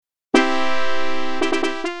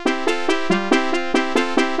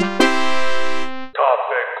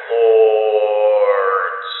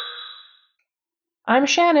I'm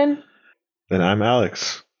Shannon. And I'm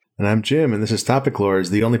Alex. And I'm Jim, and this is Topic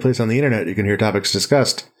Lords, the only place on the internet you can hear topics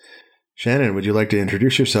discussed. Shannon, would you like to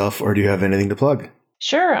introduce yourself, or do you have anything to plug?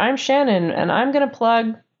 Sure, I'm Shannon, and I'm going to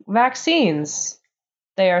plug vaccines.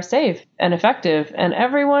 They are safe and effective, and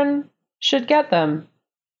everyone should get them,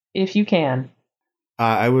 if you can.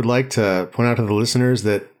 I would like to point out to the listeners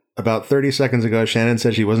that about 30 seconds ago, Shannon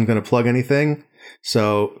said she wasn't going to plug anything,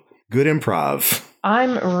 so good improv.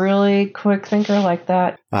 I'm a really quick thinker like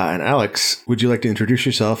that. And Alex, would you like to introduce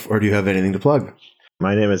yourself, or do you have anything to plug?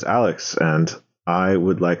 My name is Alex, and I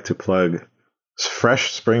would like to plug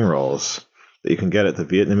fresh spring rolls that you can get at the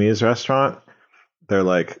Vietnamese restaurant. They're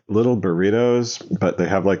like little burritos, but they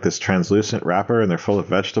have like this translucent wrapper, and they're full of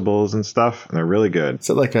vegetables and stuff, and they're really good.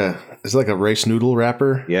 Is it like a rice noodle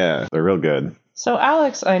wrapper? Yeah, they're real good. So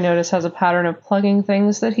Alex, I notice, has a pattern of plugging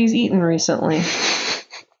things that he's eaten recently.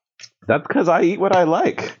 That's because I eat what I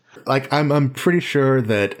like. Like, I'm pretty sure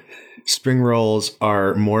that spring rolls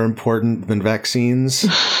are more important than vaccines.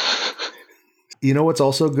 You know what's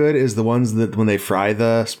also good is the ones that when they fry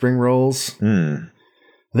the spring rolls. I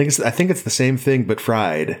think it's the same thing but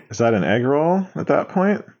fried. Is that an egg roll at that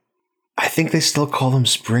point? I think they still call them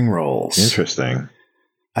spring rolls. Interesting.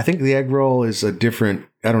 I think the egg roll is a different.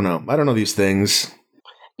 I don't know these things.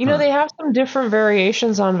 You know, they have some different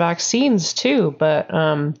variations on vaccines too, but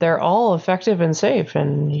they're all effective and safe,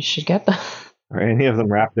 and you should get them. Are any of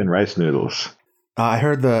them wrapped in rice noodles? I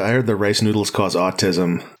heard the rice noodles cause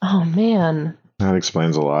autism. Oh man, that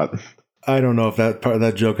explains a lot. I don't know if that part of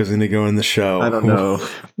that joke is going to go in the show. I don't know.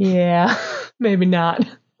 Yeah, maybe not.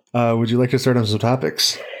 Would you like to start on some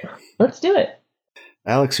topics? Let's do it.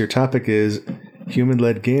 Alex, your topic is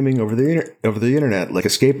human-led gaming over the internet, like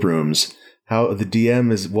escape rooms. How the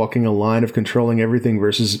DM is walking a line of controlling everything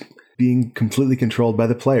versus being completely controlled by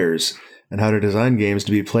the players, and how to design games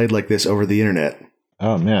to be played like this over the internet.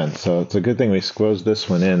 Oh man, so it's a good thing we squeezed this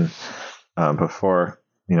one in before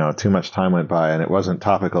too much time went by and it wasn't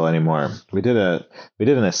topical anymore. We did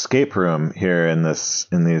an escape room here in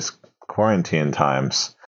these quarantine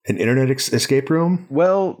times. An internet escape room?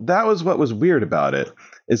 Well, that was what was weird about it.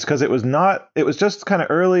 It's because it was just kind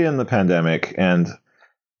of early in the pandemic, and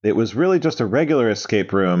it was really just a regular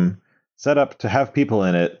escape room set up to have people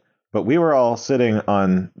in it, but we were all sitting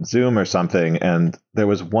on Zoom or something, and there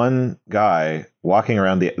was one guy walking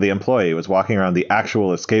around, the employee was walking around the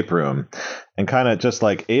actual escape room, and kind of just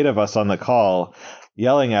like 8 of us on the call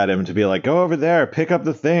yelling at him to be like, go over there, pick up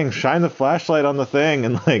the thing, shine the flashlight on the thing,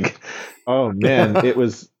 and like, oh man, it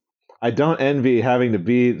was... I don't envy having to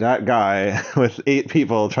be that guy with 8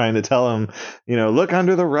 people trying to tell him, look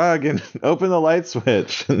under the rug and open the light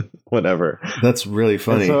switch and whatever. That's really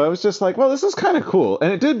funny. And so I was just like, well, this is kind of cool.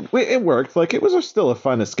 And it worked. Like, it was still a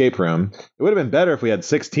fun escape room. It would have been better if we had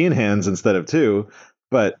 16 hands instead of 2.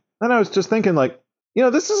 But then I was just thinking, like,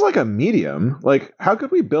 this is like a medium. Like, how could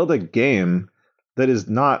we build a game that is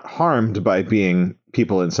not harmed by being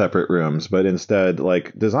people in separate rooms, but instead,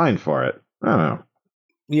 like, designed for it? I don't know.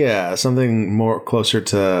 Yeah, something more closer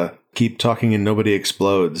to keep talking and nobody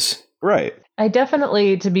explodes. Right. I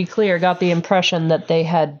definitely, to be clear, got the impression that they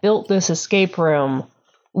had built this escape room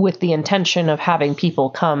with the intention of having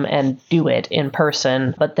people come and do it in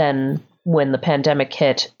person, but then when the pandemic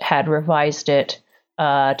hit, had revised it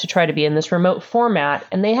to try to be in this remote format.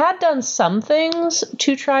 And they had done some things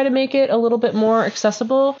to try to make it a little bit more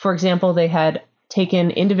accessible. For example, they had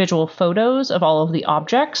taken individual photos of all of the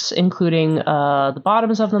objects, including the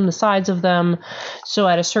bottoms of them, the sides of them. So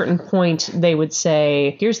at a certain point, they would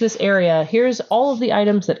say, here's this area, here's all of the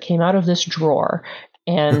items that came out of this drawer.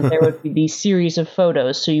 And there would be these series of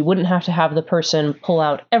photos. So you wouldn't have to have the person pull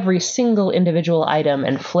out every single individual item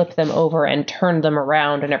and flip them over and turn them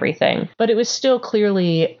around and everything. But it was still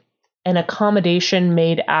clearly an accommodation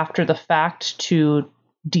made after the fact to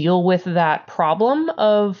deal with that problem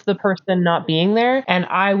of the person not being there. And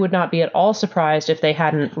I would not be at all surprised if they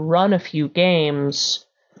hadn't run a few games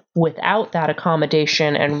without that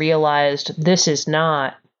accommodation and realized this is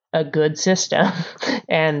not a good system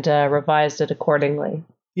and revised it accordingly.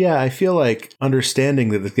 Yeah, I feel like understanding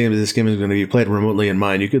that this game is going to be played remotely in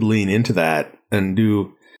mind, you could lean into that and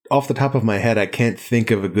do, off the top of my head, I can't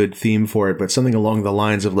think of a good theme for it, but something along the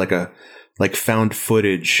lines of like found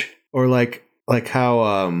footage, or like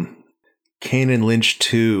how Kane and Lynch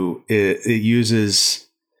 2, it uses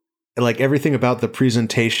like everything about the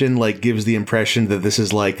presentation like gives the impression that this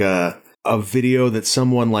is like a video that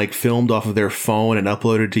someone like filmed off of their phone and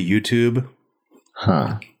uploaded to YouTube.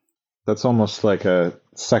 Huh. That's almost like a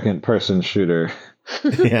second person shooter.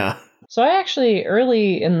 Yeah. So I actually,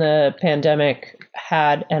 early in the pandemic,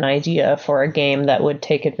 had an idea for a game that would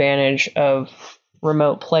take advantage of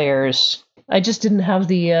remote players. I just didn't have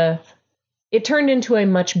the it turned into a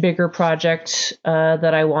much bigger project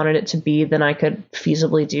that I wanted it to be than I could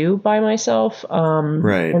feasibly do by myself.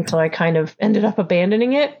 Right. And so I kind of ended up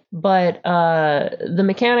abandoning it. But the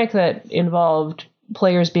mechanic that involved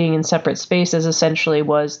players being in separate spaces essentially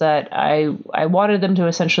was that I wanted them to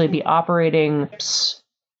essentially be operating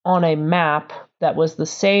on a map that was the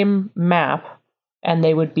same map, and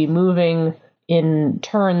they would be moving in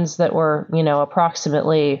turns that were,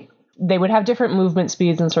 approximately, they would have different movement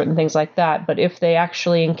speeds and certain things like that. But if they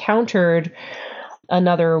actually encountered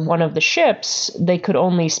another one of the ships, they could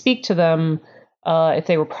only speak to them if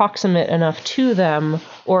they were proximate enough to them,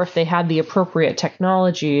 or if they had the appropriate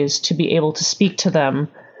technologies to be able to speak to them.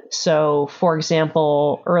 So, for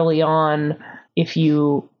example, early on, if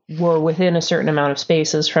you were within a certain amount of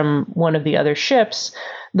spaces from one of the other ships,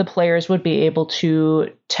 the players would be able to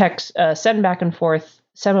send back and forth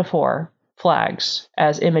semaphore flags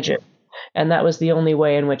as images. And that was the only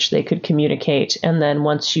way in which they could communicate. And then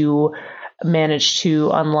once you managed to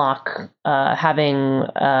unlock having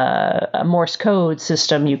a Morse code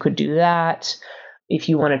system, you could do that. If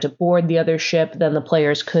you wanted to board the other ship, then the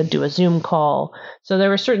players could do a Zoom call. So there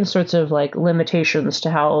were certain sorts of limitations to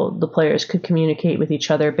how the players could communicate with each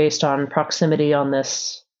other based on proximity on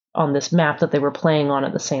this map that they were playing on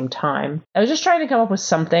at the same time. I was just trying to come up with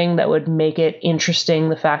something that would make it interesting,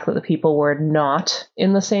 the fact that the people were not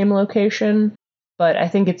in the same location. But I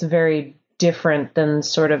think it's very different than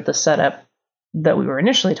sort of the setup that we were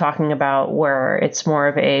initially talking about, where it's more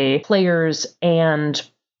of a players and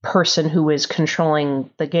person who is controlling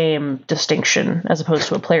the game distinction as opposed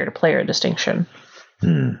to a player-to-player distinction.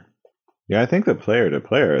 Yeah, I think the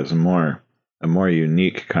player-to-player is a more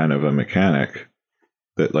unique kind of a mechanic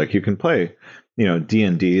that you can play,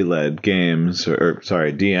 D&D led games or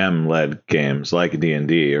DM led games like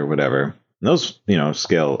D&D or whatever. And those,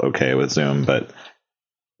 scale okay with Zoom, but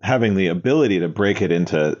having the ability to break it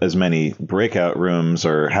into as many breakout rooms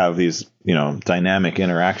or have these, dynamic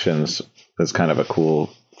interactions is kind of a cool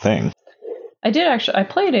thing. I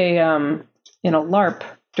played in a LARP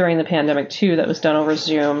during the pandemic too that was done over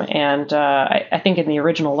Zoom, and I think in the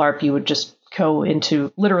original LARP you would just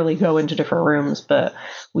literally go into different rooms, but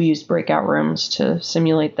we used breakout rooms to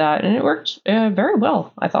simulate that, and it worked very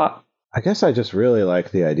well, I thought. I guess I just really like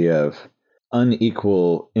the idea of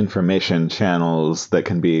unequal information channels that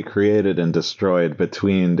can be created and destroyed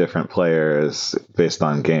between different players based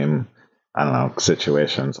on game,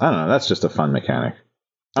 situations. I don't know. That's just a fun mechanic.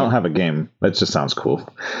 I don't have a game. That just sounds cool.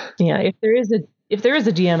 Yeah, if there is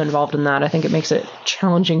a DM involved in that, I think it makes it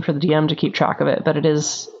challenging for the DM to keep track of it, but it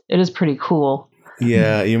is pretty cool.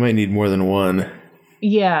 Yeah, you might need more than one.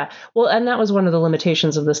 Yeah. Well, and that was one of the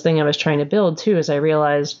limitations of this thing I was trying to build too, is I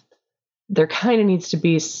realized there kind of needs to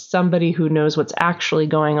be somebody who knows what's actually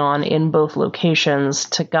going on in both locations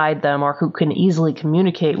to guide them, or who can easily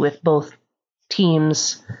communicate with both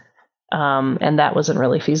teams. And that wasn't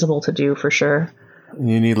really feasible to do for sure.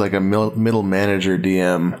 You need like a middle manager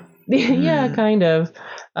DM. Yeah, kind of.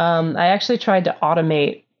 I actually tried to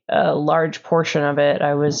automate a large portion of it.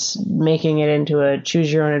 I was making it into a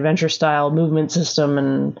choose your own adventure style movement system,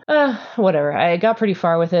 and whatever. I got pretty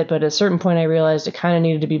far with it, but at a certain point I realized it kind of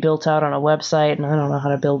needed to be built out on a website, and I don't know how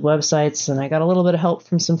to build websites, and I got a little bit of help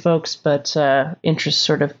from some folks, but interest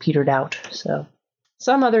sort of petered out. So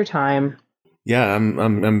some other time. Yeah,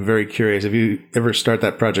 I'm very curious. If you ever start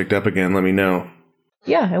that project up again, let me know.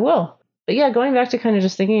 Yeah, I will. But yeah, going back to kind of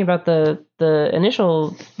just thinking about the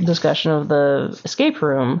initial discussion of the escape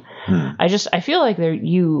room, I feel like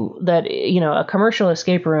a commercial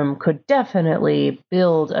escape room could definitely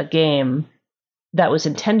build a game that was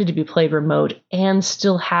intended to be played remote and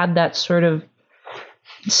still had that sort of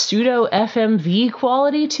pseudo FMV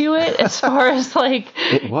quality to it, as far as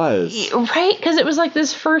it was, right, because it was like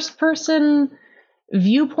this first person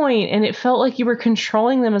viewpoint, and it felt like you were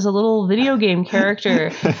controlling them as a little video game character.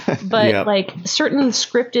 But yep. Certain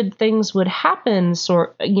scripted things would happen,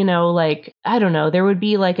 I don't know, there would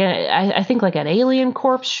be I think an alien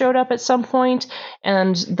corpse showed up at some point,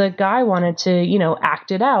 and the guy wanted to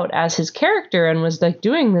act it out as his character, and was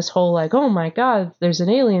doing this whole oh my god, there's an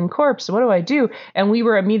alien corpse, what do I do? And we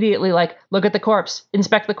were immediately look at the corpse,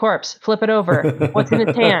 inspect the corpse, flip it over, what's in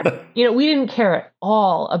its hand. We didn't care at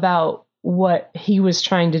all about what he was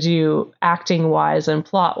trying to do acting wise and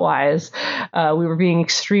plot wise. We were being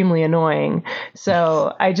extremely annoying.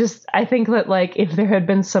 So I think that if there had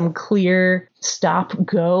been some clear stop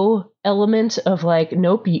go element of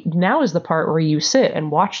nope, now is the part where you sit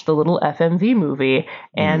and watch the little FMV movie,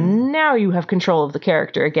 and now you have control of the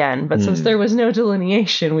character again. But since there was no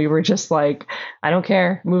delineation, we were just I don't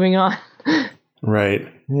care, moving on. Right.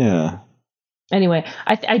 Yeah. Anyway,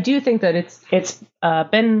 I do think that it's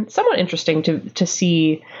been somewhat interesting to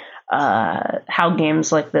see how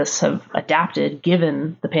games like this have adapted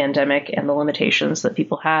given the pandemic and the limitations that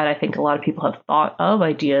people had. I think a lot of people have thought of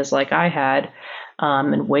ideas like I had,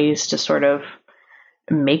 and ways to sort of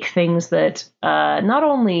make things that not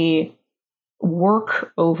only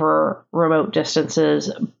work over remote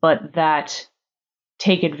distances, but that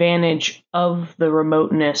take advantage of the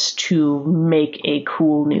remoteness to make a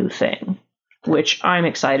cool new thing, which I'm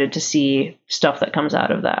excited to see stuff that comes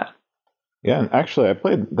out of that. Yeah, and actually, I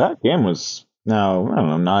played that game was now, I don't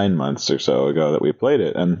know, 9 months or so ago that we played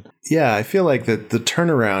it. And yeah, I feel like that the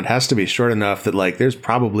turnaround has to be short enough that like there's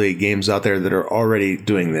probably games out there that are already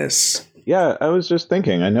doing this. Yeah, I was just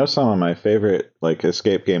thinking, I know some of my favorite like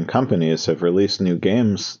escape game companies have released new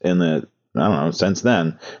games in the, I don't know, since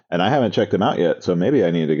then, and I haven't checked them out yet, so maybe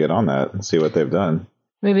I need to get on that and see what they've done.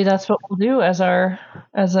 Maybe that's what we'll do as a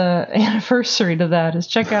anniversary to that, is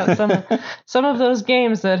check out some of those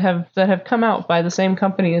games that have come out by the same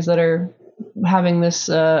companies that are having this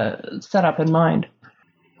setup in mind.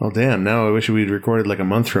 Well, damn! Now I wish we'd recorded like a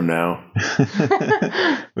month from now.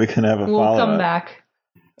 We can have a We'll follow-up. come back.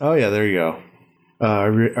 Oh yeah, there you go.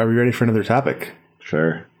 Are we ready for another topic?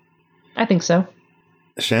 Sure. I think so.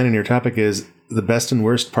 Shannon, your topic is the best and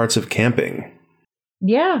worst parts of camping.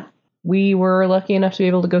 Yeah. We were lucky enough to be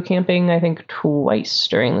able to go camping, I think, twice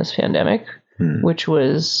during this pandemic, which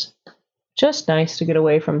was just nice to get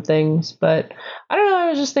away from things. But I don't know, I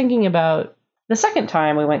was just thinking about the second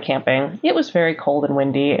time we went camping. It was very cold and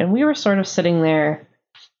windy, and we were sort of sitting there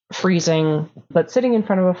freezing, but sitting in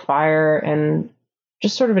front of a fire and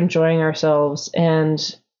just sort of enjoying ourselves. And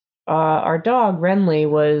our dog, Renly,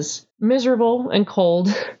 was miserable and cold.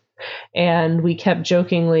 And we kept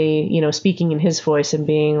jokingly, speaking in his voice and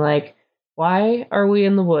being like, why are we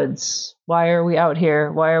in the woods? Why are we out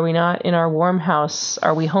here? Why are we not in our warm house?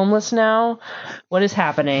 Are we homeless now? What is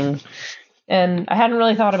happening? And I hadn't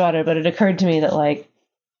really thought about it, but it occurred to me that, like,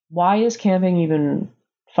 why is camping even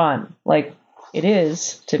fun? Like, it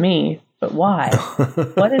is to me, but why?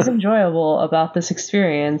 What is enjoyable about this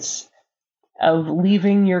experience of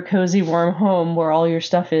leaving your cozy, warm home where all your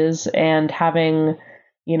stuff is and having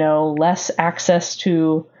less access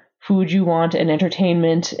to food you want and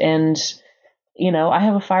entertainment, and I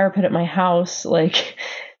have a fire pit at my house, like,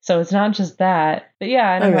 so it's not just that. But yeah,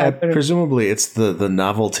 I don't know. Presumably it's the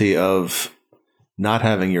novelty of not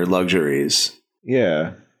having your luxuries.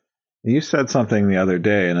 Yeah. You said something the other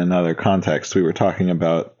day in another context. We were talking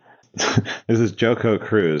about there's this Joko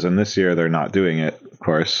cruise, and this year they're not doing it. Of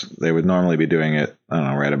course, they would normally be doing it, I don't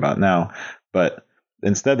know, right about now, but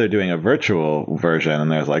instead they're doing a virtual version,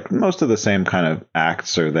 and there's like most of the same kind of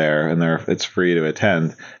acts are there, and it's free to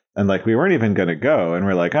attend. And like, we weren't even going to go, and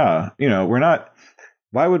we're like, we're not,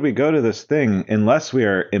 why would we go to this thing unless we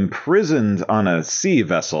are imprisoned on a sea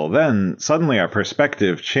vessel? Then suddenly our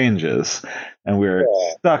perspective changes, and we're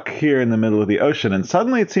stuck here in the middle of the ocean, and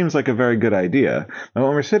suddenly it seems like a very good idea. And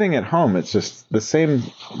when we're sitting at home, it's just the same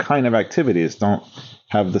kind of activities don't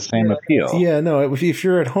have the same appeal. Yeah, no, if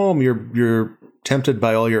you're at home, you're tempted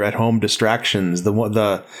by all your at-home distractions,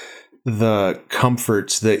 the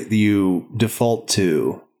comforts that you default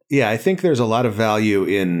to. Yeah, I think there's a lot of value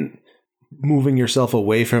in moving yourself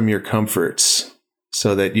away from your comforts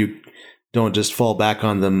so that you don't just fall back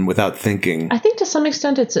on them without thinking. I think to some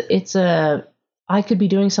extent it's a I could be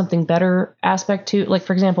doing something better aspect to, like,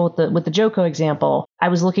 for example, with the Joko example, I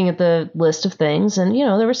was looking at the list of things, and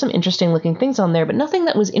there were some interesting looking things on there, but nothing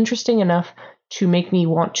that was interesting enough to make me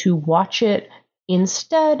want to watch it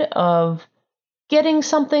instead of getting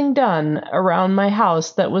something done around my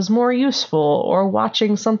house that was more useful, or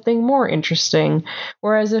watching something more interesting.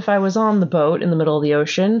 Whereas if I was on the boat in the middle of the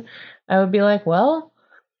ocean, I would be like, well,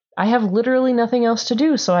 I have literally nothing else to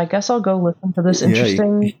do, so I guess I'll go listen to this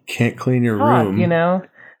interesting you can't clean your talk, room.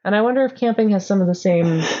 And I wonder if camping has some of the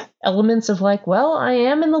same elements of like, well, I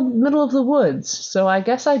am in the middle of the woods, so I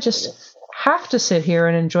guess I just have to sit here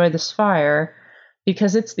and enjoy this fire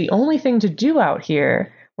because it's the only thing to do out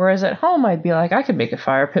here. Whereas at home, I'd be like, I could make a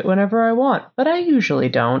fire pit whenever I want, but I usually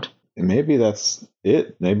don't. Maybe that's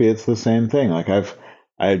it. Maybe it's the same thing. Like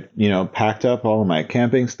I packed up all of my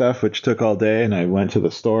camping stuff, which took all day, and I went to the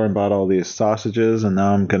store and bought all these sausages, and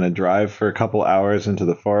now I'm going to drive for a couple hours into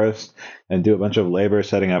the forest and do a bunch of labor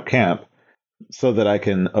setting up camp so that I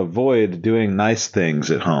can avoid doing nice things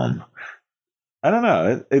at home. I don't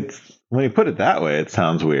know. It's when you put it that way, it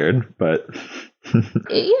sounds weird, but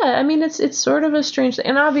yeah, I mean, it's sort of a strange thing.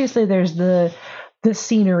 And obviously there's the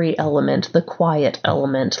scenery element, the quiet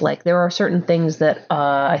element. Like, there are certain things that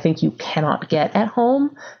I think you cannot get at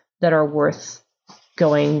home that are worth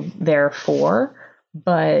going there for.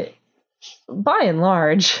 But by and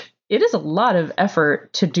large, it is a lot of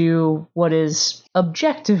effort to do what is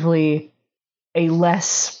objectively a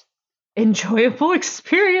less enjoyable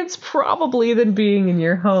experience probably than being in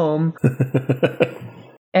your home.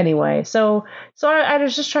 Anyway, so I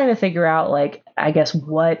was just trying to figure out, like, I guess,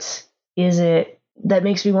 what is it that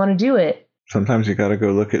makes me want to do it? Sometimes you gotta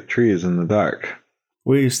go look at trees in the dark.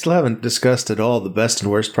 We still haven't discussed at all the best and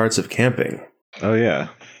worst parts of camping. Oh, yeah.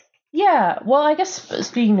 Yeah, well, I guess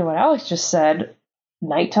speaking to what Alex just said,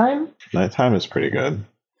 nighttime? Nighttime is pretty good.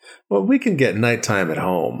 Well, we can get nighttime at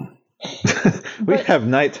home. We have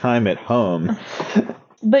nighttime at home.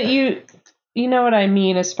 But you know what I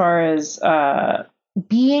mean as far as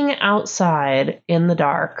being outside in the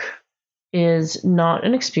dark is not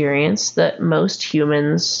an experience that most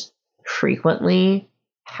humans frequently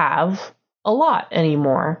have a lot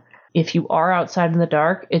anymore. If you are outside in the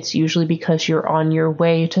dark, it's usually because you're on your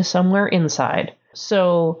way to somewhere inside.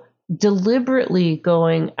 So deliberately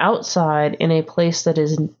going outside in a place that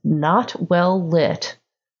is not well lit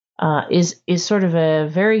is sort of a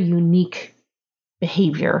very unique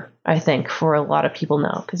behavior, I think, for a lot of people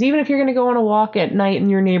now. Because even if you're going to go on a walk at night in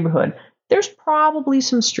your neighborhood, there's probably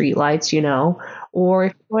some streetlights, or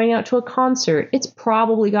if you're going out to a concert, it's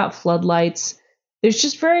probably got floodlights. There's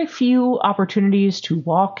just very few opportunities to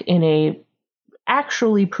walk in a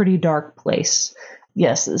actually pretty dark place.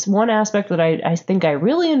 Yes, this one aspect that I think I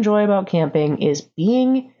really enjoy about camping is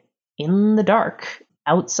being in the dark,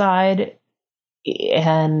 outside,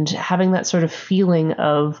 and having that sort of feeling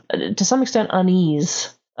of, to some extent,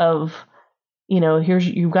 unease of, here's,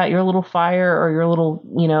 you've got your little fire or your little,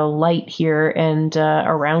 light here, and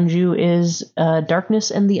around you is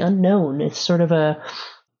darkness and the unknown. It's sort of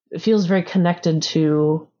it feels very connected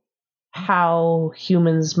to how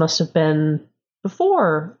humans must have been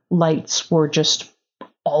before lights were just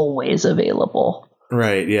always available.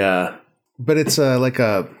 Right, yeah. But it's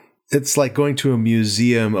it's like going to a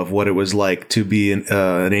museum of what it was like to be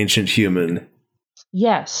an ancient human.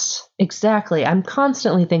 Yes, exactly. I'm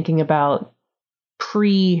constantly thinking about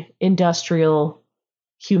pre-industrial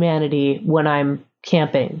humanity when I'm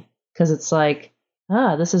camping, because it's like,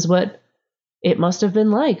 this is what it must have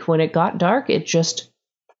been like when it got dark. It just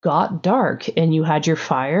got dark and you had your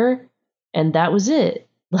fire and that was it.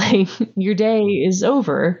 Like, your day is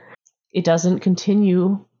over. It doesn't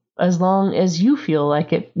continue as long as you feel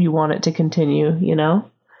like you want it to continue,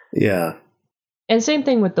 Yeah. And same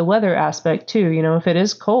thing with the weather aspect too. If it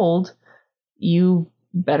is cold, you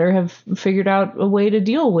better have figured out a way to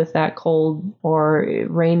deal with that cold or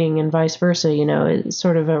raining and vice versa. It's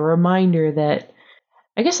sort of a reminder that,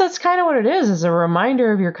 I guess that's kind of what it is a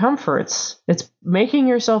reminder of your comforts. It's making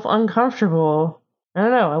yourself uncomfortable. I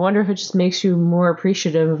don't know. I wonder if it just makes you more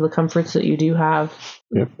appreciative of the comforts that you do have.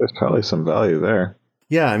 Yep, there's probably some value there.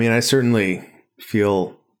 Yeah, I mean, I certainly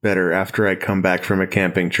feel better after I come back from a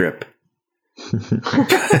camping trip.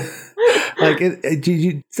 Like,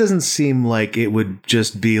 it doesn't seem like it would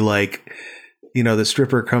just be like, the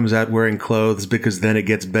stripper comes out wearing clothes because then it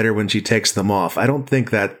gets better when she takes them off. I don't think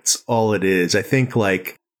that's all it is. I think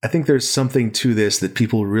there's something to this that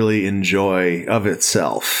people really enjoy of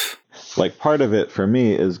itself. Like, part of it for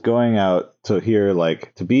me is going out to hear,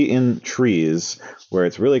 to be in trees where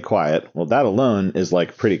it's really quiet. Well, that alone is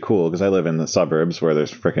pretty cool, because I live in the suburbs where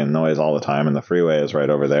there's freaking noise all the time and the freeway is right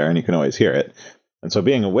over there and you can always hear it. And so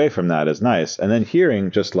being away from that is nice. And then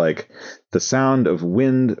hearing just the sound of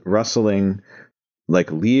wind rustling,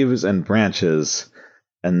 leaves and branches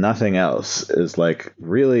and nothing else is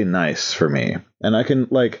really nice for me. And I can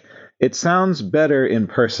it sounds better in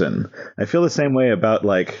person. I feel the same way about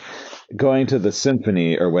going to the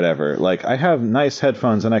symphony or whatever. I have nice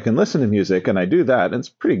headphones and I can listen to music and I do that. And it's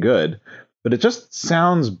pretty good, but it just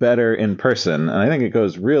sounds better in person. And I think it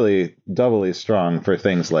goes really doubly strong for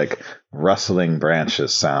things like rustling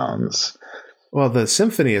branches sounds. Well, the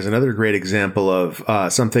symphony is another great example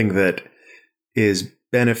of something that is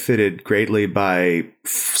benefited greatly by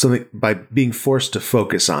being forced to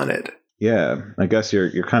focus on it. Yeah, I guess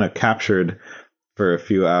you're kind of captured for a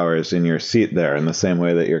few hours in your seat there in the same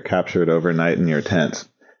way that you're captured overnight in your tent.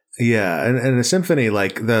 Yeah, and a symphony,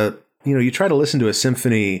 you try to listen to a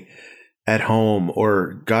symphony at home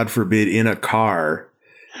or, God forbid, in a car,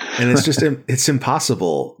 and it's just it's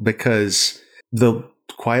impossible because the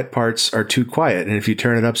quiet parts are too quiet, and if you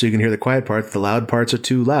turn it up so you can hear the quiet parts, the loud parts are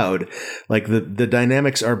too loud. The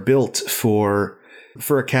dynamics are built for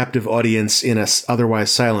a captive audience in a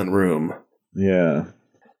otherwise silent room. Yeah.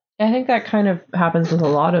 I think that kind of happens with a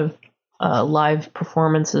lot of live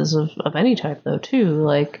performances of any type, though, too,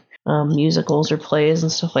 musicals or plays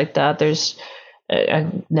and stuff like that. There's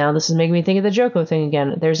now this is making me think of the Joko thing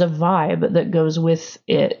again. There's a vibe that goes with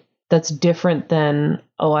it that's different than,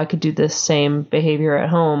 oh, I could do this same behavior at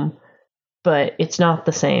home, but it's not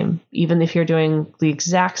the same. Even if you're doing the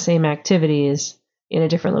exact same activities in a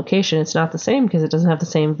different location, it's not the same because it doesn't have the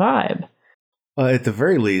same vibe. At the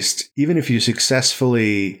very least, even if you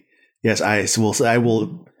successfully, yes, I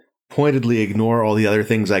will pointedly ignore all the other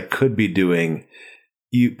things I could be doing.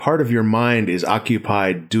 Part of your mind is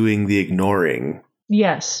occupied doing the ignoring.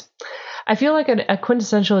 Yes. I feel like a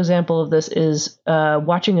quintessential example of this is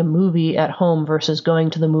watching a movie at home versus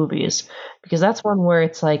going to the movies, because that's one where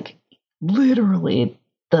it's like literally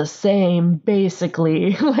the same,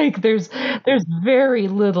 basically. Like there's very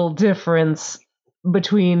little difference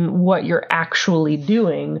between what you're actually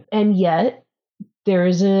doing, and yet there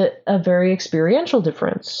is a very experiential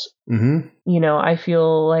difference. Mm-hmm. You know, I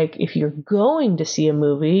feel like if you're going to see a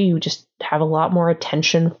movie, you just have a lot more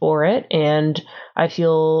attention for it. And I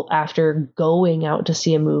feel after going out to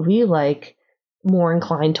see a movie, like more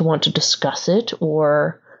inclined to want to discuss it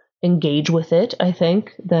or engage with it, I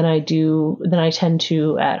think, than I tend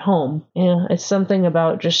to at home. Yeah, it's something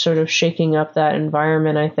about just sort of shaking up that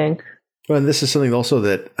environment, I think. Well, and this is something also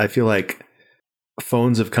that I feel like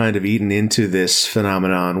phones have kind of eaten into this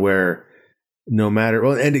phenomenon where no matter,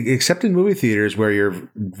 well, and except in movie theaters where you're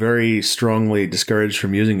very strongly discouraged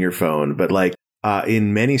from using your phone, but like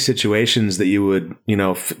in many situations that you would,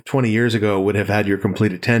 20 years ago would have had your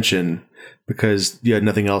complete attention because you had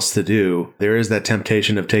nothing else to do, there is that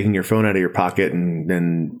temptation of taking your phone out of your pocket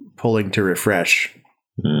and pulling to refresh.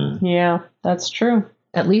 Yeah, that's true.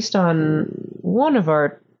 At least on one of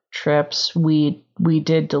our trips, we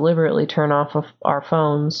did deliberately turn off of our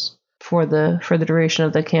phones for the duration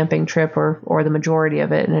of the camping trip, or the majority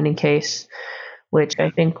of it in any case, which I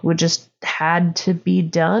think would just had to be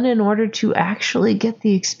done in order to actually get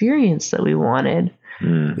the experience that we wanted.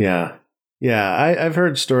 Yeah. I've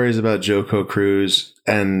heard stories about Joko Cruise,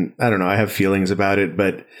 and I don't know, I have feelings about it,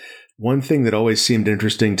 but one thing that always seemed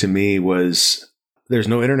interesting to me was there's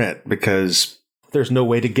no internet because there's no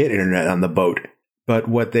way to get internet on the boat. But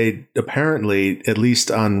what they apparently, at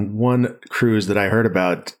least on one cruise that I heard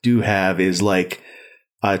about, do have is like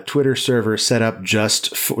a Twitter server set up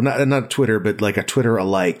just for, not Twitter, but like a Twitter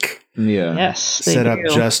alike. Yeah. Yes. Set up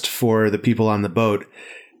just for the people on the boat.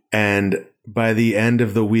 And by the end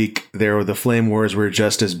of the week, the flame wars were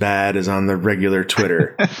just as bad as on the regular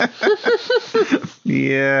Twitter.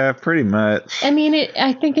 Yeah, pretty much. I mean,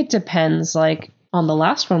 I think it depends. Like on the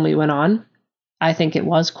last one we went on, I think it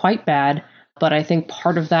was quite bad. But I think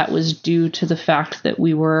part of that was due to the fact that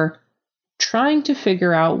we were trying to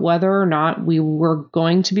figure out whether or not we were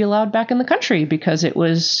going to be allowed back in the country, because it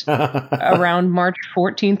was around March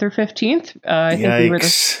 14th or 15th. I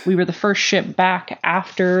think we were the first ship back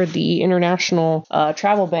after the international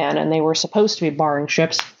travel ban, and they were supposed to be barring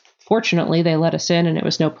ships. Fortunately, they let us in and it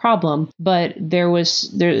was no problem. But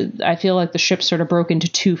I feel like the ship sort of broke into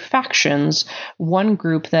two factions. One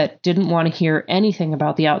group that didn't want to hear anything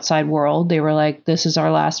about the outside world. They were like, this is our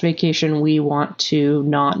last vacation. We want to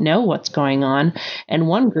not know what's going on. And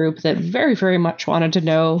one group that very, very much wanted to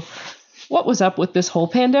know what was up with this whole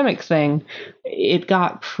pandemic thing. It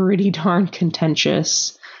got pretty darn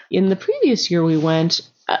contentious. In the previous year we went,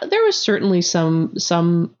 there was certainly some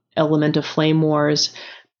element of flame wars.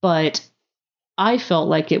 But I felt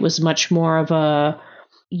like it was much more of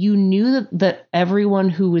you knew that everyone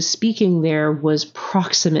who was speaking there was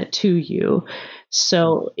proximate to you.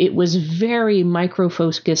 So it was very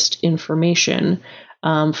micro-focused information.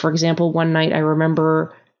 For example, one night I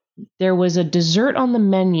remember there was a dessert on the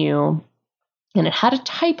menu and it had a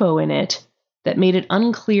typo in it that made it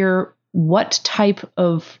unclear what type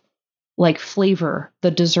of flavor the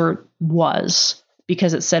dessert was,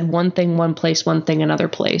 because it said one thing one place, one thing another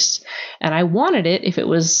place. And I wanted it if it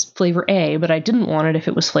was flavor A, but I didn't want it if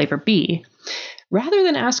it was flavor B. Rather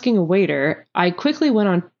than asking a waiter, I quickly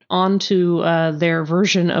went on to their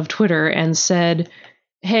version of Twitter and said,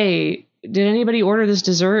 hey, did anybody order this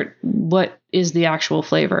dessert? What is the actual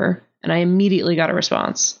flavor? And I immediately got a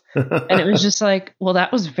response. And it was just like, well,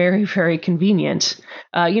 that was very, very convenient.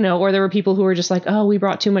 Or there were people who were just like, oh, we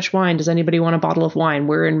brought too much wine. Does anybody want a bottle of wine?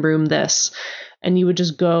 We're in room this. And you would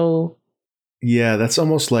just go. Yeah, that's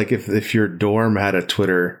almost like if your dorm had a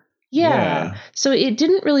Twitter. Yeah. So it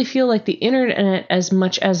didn't really feel like the internet as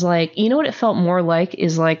much as what it felt more like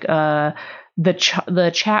is the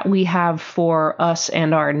chat we have for us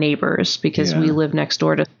and our neighbors, because we live next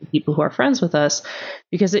door to people who are friends with us,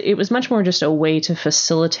 because it was much more just a way to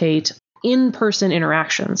facilitate in-person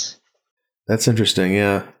interactions. That's interesting.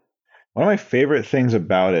 Yeah. One of my favorite things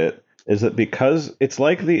about it is that because it's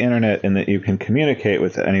like the internet in that you can communicate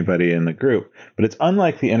with anybody in the group, but it's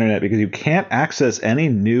unlike the internet because you can't access any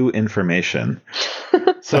new information.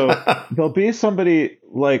 So there'll be somebody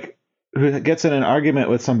like who gets in an argument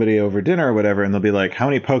with somebody over dinner or whatever, and they'll be like, how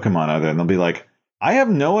many Pokemon are there? And they'll be like, I have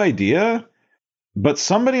no idea, but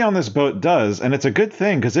somebody on this boat does, and it's a good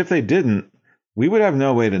thing because if they didn't, we would have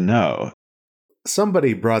no way to know.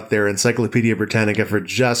 Somebody brought their Encyclopedia Britannica for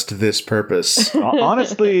just this purpose.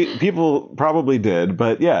 Honestly, people probably did,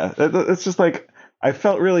 but yeah, it's just like I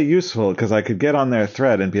felt really useful because I could get on their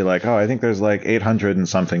thread and be like, oh, I think there's like 800 and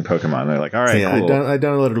something Pokemon. They're like, all right, yeah, cool. I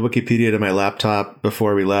downloaded Wikipedia to my laptop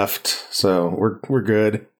before we left, so we're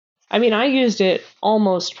good. I mean, I used it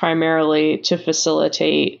almost primarily to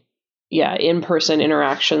facilitate in-person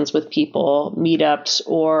interactions with people, meetups,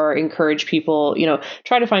 or encourage people,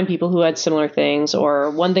 try to find people who had similar things.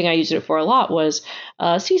 Or one thing I used it for a lot was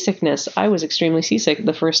seasickness. I was extremely seasick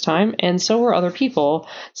the first time, and so were other people.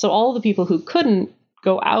 So all the people who couldn't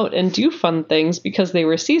go out and do fun things because they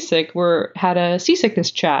were seasick had a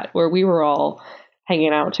seasickness chat where we were all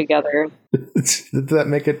hanging out together. Did that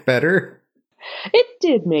make it better? It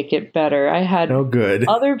did make it better. I had good.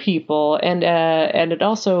 other people, and it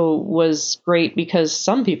also was great because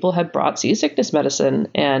some people had brought seasickness medicine,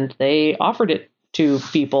 and they offered it to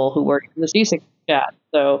people who were in the seasickness chat.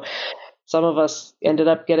 So some of us ended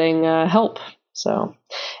up getting help. So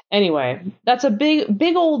anyway, that's a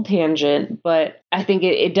big old tangent, but I think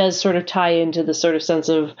it does sort of tie into the sort of sense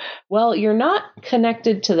of, well, you're not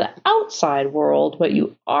connected to the outside world, but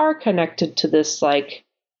you are connected to this like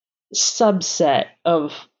subset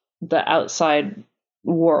of the outside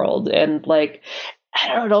world. And like, I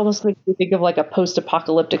don't know, it almost makes me think of like a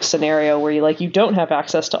post-apocalyptic scenario where you don't have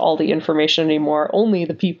access to all the information anymore. Only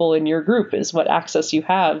the people in your group is what access you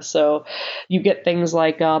have. So you get things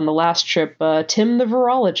like on the last trip, Tim the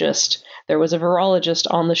virologist. There was a virologist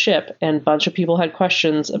on the ship, and a bunch of people had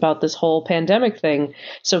questions about this whole pandemic thing.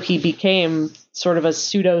 So he became sort of a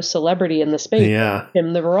pseudo celebrity in the space. Yeah,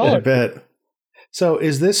 Tim the virologist. I bet. So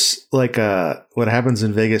is this like what happens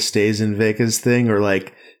in Vegas stays in Vegas thing, or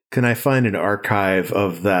like, can I find an archive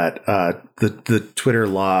of that, the Twitter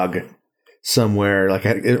log somewhere? Like,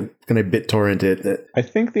 can I BitTorrent it? I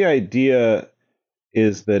think the idea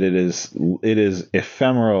is that it is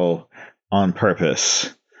ephemeral on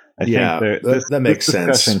purpose. I think that makes sense.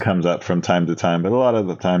 This discussion comes up from time to time, but a lot of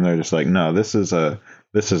the time they're just like, no, this is a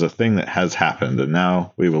thing that has happened, and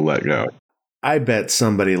now we will let go. I bet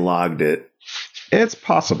somebody logged it. It's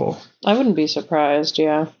possible. I wouldn't be surprised,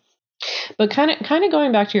 yeah. But kind of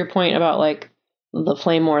going back to your point about like the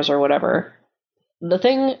flame wars or whatever, the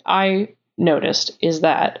thing I noticed is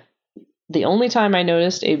that the only time I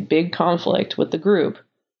noticed a big conflict with the group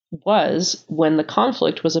was when the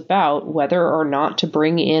conflict was about whether or not to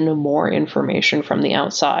bring in more information from the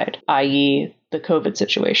outside, i.e. the COVID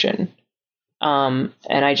situation. And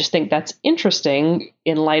I just think that's interesting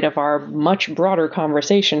in light of our much broader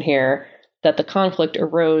conversation here, that the conflict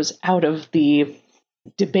arose out of the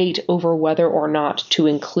debate over whether or not to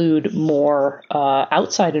include more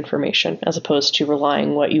outside information as opposed to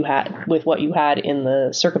relying what you had in the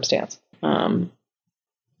circumstance. So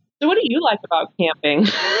what do you like about camping?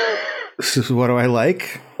 What do I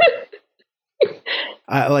like?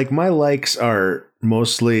 My likes are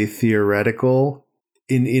mostly theoretical.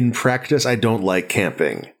 In practice, I don't like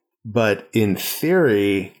camping. But in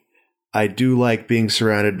theory, I do like being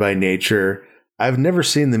surrounded by nature. I've never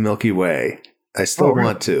seen the Milky Way. I still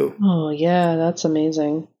want to. Oh, yeah, that's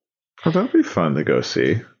amazing. Oh, that'd be fun to go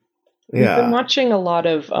see. Yeah. We've been watching a lot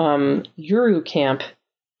of Yuru Camp.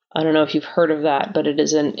 I don't know if you've heard of that, but it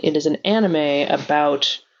is an anime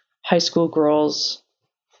about high school girls,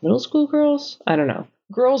 middle school girls? I don't know.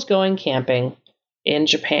 Girls going camping in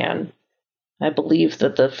Japan. I believe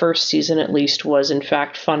that the first season, at least, was in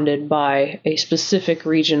fact funded by a specific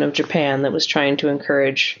region of Japan that was trying to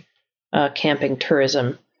encourage camping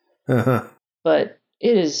tourism. Uh-huh. But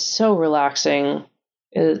it is so relaxing.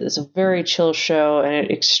 It's a very chill show, and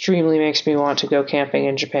it extremely makes me want to go camping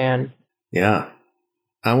in Japan. Yeah.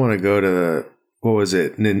 I want to go to the, what was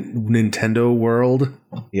it, Nintendo World?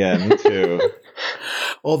 Yeah, me too.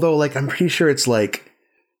 Although, like, I'm pretty sure it's like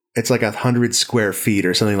 100 square feet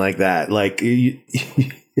or something like that. Like,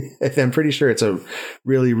 I'm pretty sure it's a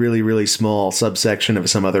really, really, really small subsection of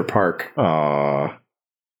some other park. Aw,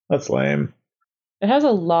 that's lame. It has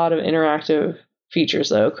a lot of interactive features,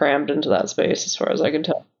 though, crammed into that space, as far as I can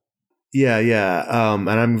tell. Yeah. And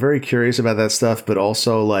I'm very curious about that stuff, but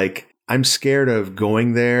also, like, I'm scared of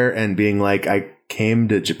going there and being like, I came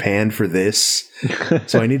to Japan for this,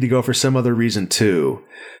 so I need to go for some other reason, too.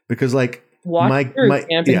 Because, like, watch group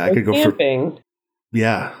camp and I could go camping.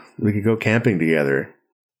 We could go camping together.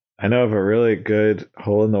 I know of a really good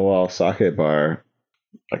hole in the wall sake bar.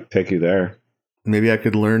 I could take you there. Maybe I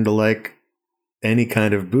could learn to like any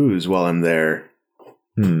kind of booze while I'm there.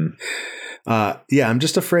 I'm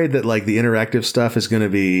just afraid that like the interactive stuff is going to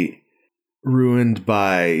be ruined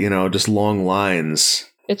by, just long lines.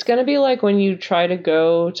 It's going to be like when you try to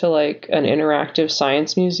go to like an interactive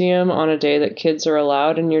science museum on a day that kids are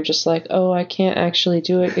allowed and you're just like, oh, I can't actually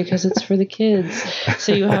do it because it's for the kids.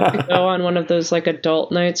 So you have to go on one of those like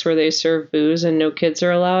adult nights where they serve booze and no kids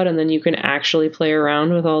are allowed, and then you can actually play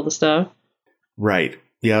around with all the stuff. Right.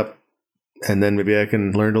 Yep. And then maybe I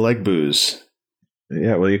can learn to like booze.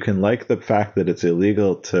 Yeah, well, you can like the fact that it's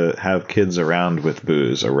illegal to have kids around with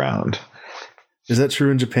booze around. Is that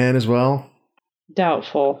true in Japan as well?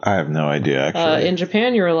 Doubtful. I have no idea, actually. In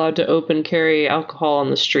Japan, you're allowed to open carry alcohol on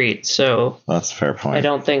the street, so... That's a fair point. I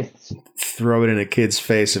don't think... Throw it in a kid's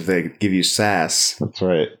face if they give you sass. That's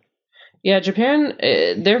right. Yeah, Japan,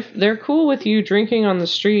 they're cool with you drinking on the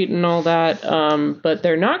street and all that, but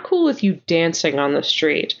they're not cool with you dancing on the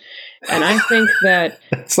street. And I think that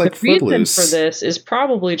it's like the reason Footloose. for this is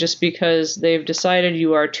probably just because they've decided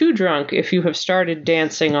you are too drunk if you have started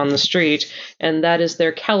dancing on the street, and that is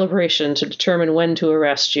their calibration to determine when to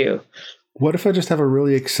arrest you. What if I just have a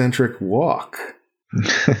really eccentric walk?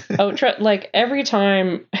 Like every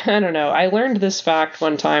time, I don't know, I learned this fact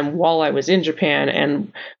one time while I was in Japan,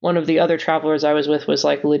 and one of the other travelers I was with was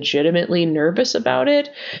like legitimately nervous about it.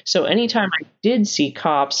 So anytime I did see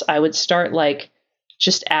cops, I would start like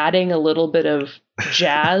just adding a little bit of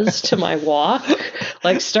jazz to my walk,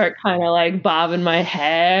 like start kind of like bobbing my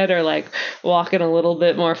head or like walking a little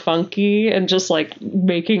bit more funky and just like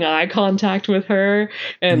making eye contact with her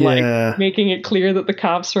and like making it clear that the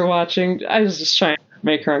cops were watching. I was just trying to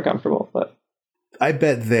make her uncomfortable, but I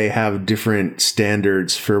bet they have different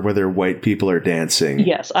standards for whether white people are dancing.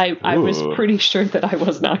 Yes, I was pretty sure that I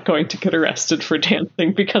was not going to get arrested for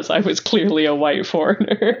dancing because I was clearly a white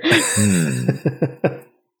foreigner.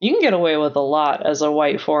 You can get away with a lot as a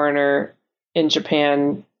white foreigner in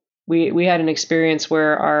Japan. We had an experience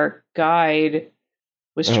where our guide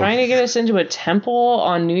was trying to get us into a temple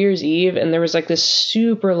on New Year's Eve, and there was like this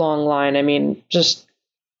super long line. I mean, just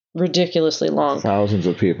ridiculously long. Thousands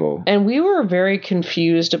of people. And we were very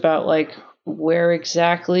confused about like where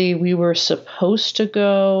exactly we were supposed to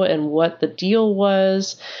go and what the deal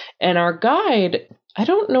was. And our guide, I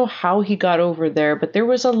don't know how he got over there, but there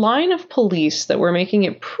was a line of police that were making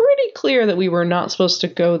it pretty clear that we were not supposed to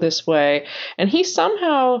go this way. And he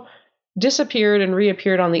somehow disappeared and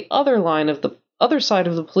reappeared on the other line of the other side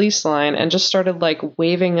of the police line and just started like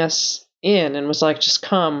waving us in and was like, just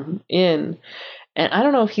come in. And I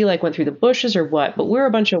don't know if he like went through the bushes or what, but we're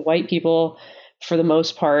a bunch of white people for the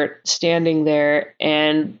most part standing there,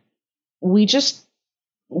 and we just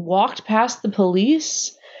walked past the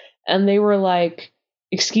police and they were like,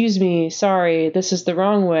 excuse me, sorry, this is the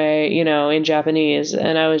wrong way, in Japanese.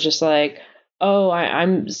 And I was just like, oh,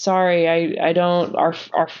 I'm sorry. I don't,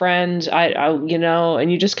 our friend,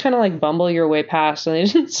 and you just kind of like bumble your way past, and they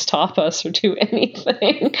didn't stop us or do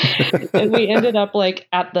anything. And we ended up like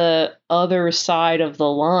at the other side of the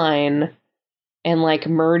line and like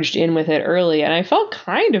merged in with it early. And I felt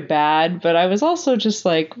kind of bad, but I was also just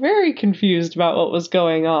like very confused about what was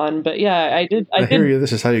going on. But yeah, I did. I hear you.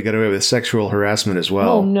 This is how you get away with sexual harassment as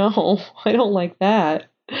well. Oh no, I don't like that.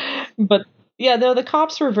 But yeah, though the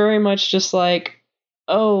cops were very much just like,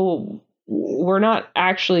 oh, we're not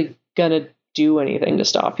actually gonna do anything to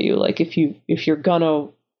stop you. Like if you're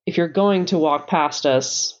going to walk past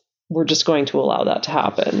us, we're just going to allow that to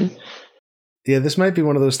happen. Yeah, this might be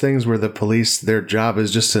one of those things where the police, their job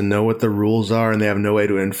is just to know what the rules are and they have no way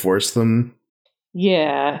to enforce them.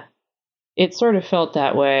 Yeah, it sort of felt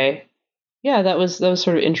that way. Yeah, that was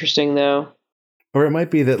sort of interesting though. Or it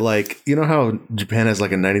might be that, like, you know how Japan has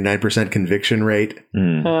like a 99% conviction rate?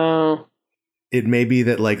 Oh. It may be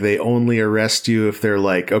that, like, they only arrest you if they're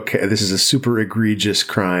like, okay, this is a super egregious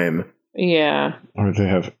crime. Yeah. Or they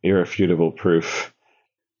have irrefutable proof.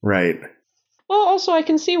 Right. Well, also, I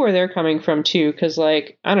can see where they're coming from, too, because,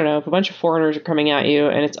 like, I don't know, if a bunch of foreigners are coming at you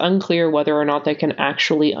and it's unclear whether or not they can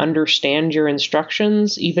actually understand your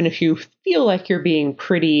instructions, even if you feel like you're being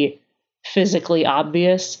pretty physically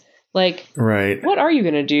obvious. Like, right. What are you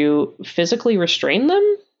going to do? Physically restrain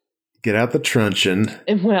them? Get out the truncheon.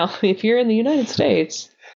 Well, if you're in the United States.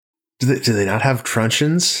 Do they not have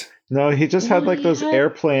truncheons? No, he just had like those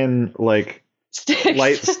airplane like sticks.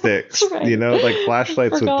 Light sticks, right. Like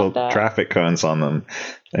flashlights with the traffic cones on them.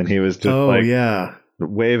 And he was just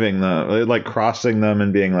waving them, like crossing them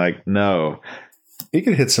and being like, no. You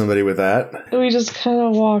could hit somebody with that. We just kind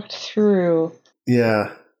of walked through.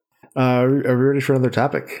 Yeah. Are we ready for another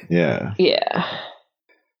topic? Yeah. Yeah.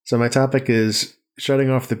 So my topic is shutting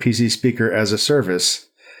off the PC speaker as a service.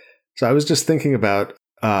 So I was just thinking about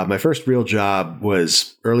my first real job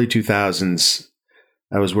was early 2000s.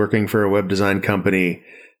 I was working for a web design company.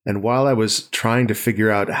 And while I was trying to figure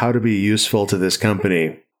out how to be useful to this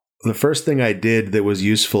company, the first thing I did that was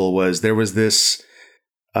useful was there was this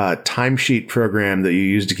timesheet program that you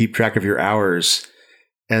use to keep track of your hours.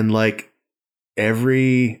 And like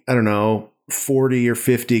every, 40 or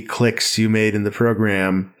 50 clicks you made in the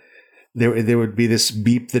program, there would be this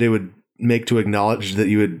beep that it would make to acknowledge that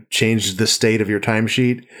you had changed the state of your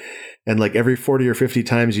timesheet. And like every 40 or 50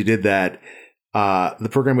 times you did that, the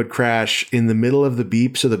program would crash in the middle of the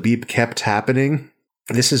beep, so the beep kept happening.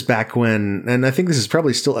 This is back when, and I think this is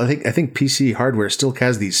probably still, I think PC hardware still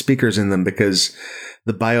has these speakers in them because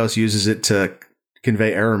the BIOS uses it to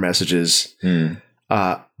convey error messages.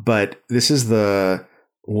 But this is the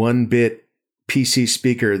 1-bit PC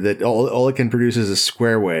speaker that all it can produce is a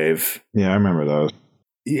square wave. Yeah, I remember those.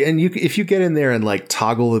 And if you get in there and like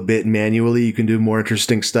toggle a bit manually, you can do more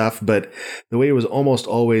interesting stuff. But the way it was almost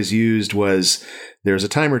always used was there's a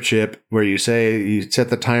timer chip where you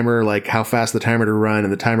set the timer, like how fast the timer to run,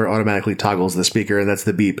 and the timer automatically toggles the speaker, and that's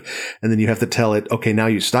the beep. And then you have to tell it, okay, now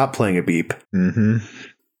you stop playing a beep. Mm-hmm.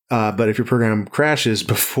 But if your program crashes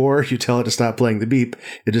before you tell it to stop playing the beep,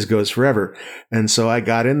 it just goes forever. And so I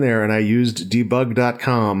got in there and I used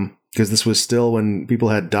debug.com because this was still when people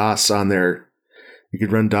had DOS on their. You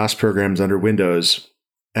could run DOS programs under Windows.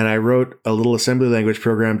 And I wrote a little assembly language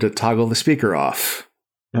program to toggle the speaker off.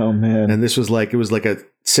 Oh, man. And this was like, it was like a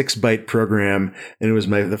 6-byte program. And it was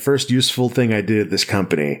the first useful thing I did at this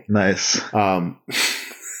company. Nice.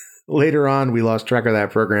 Later on, we lost track of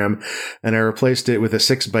that program. And I replaced it with a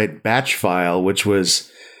 6-byte batch file, which was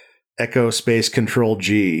echo space control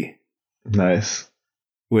G. Nice.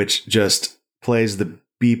 Which just plays the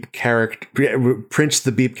beep character, prints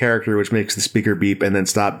the beep character, which makes the speaker beep and then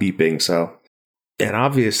stop beeping. So, and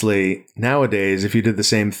obviously nowadays, if you did the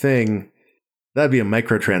same thing, that'd be a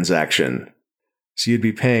microtransaction. So you'd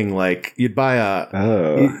be paying like you'd buy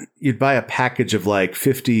a package of like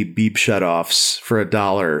 50 beep shutoffs for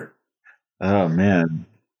 $1. Oh man!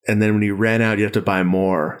 And then when you ran out, you have to buy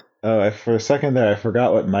more. Oh, for a second there, I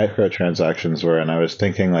forgot what microtransactions were, and I was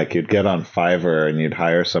thinking like you'd get on Fiverr and you'd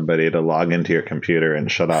hire somebody to log into your computer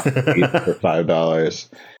and shut off the beep for $5.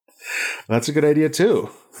 That's a good idea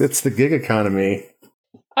too. It's the gig economy.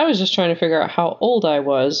 I was just trying to figure out how old I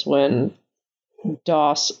was when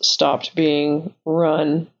DOS stopped being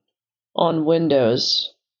run on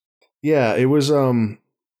Windows. Yeah, it was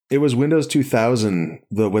Windows 2000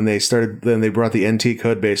 when they brought the NT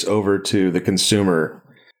code base over to the consumer.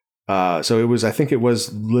 So I think it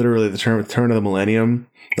was literally the turn of the millennium.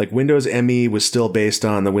 Like Windows ME was still based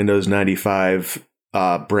on the Windows 95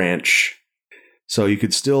 branch. So you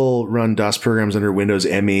could still run DOS programs under Windows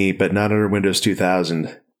ME, but not under Windows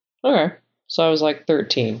 2000. Okay. So I was like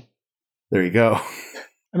 13. There you go.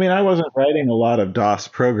 I mean, I wasn't writing a lot of DOS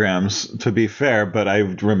programs, to be fair, but I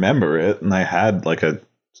remember it, and I had like a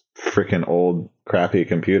freaking old crappy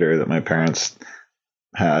computer that my parents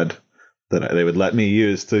had that they would let me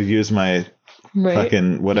use my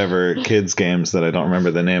fucking whatever kids games that I don't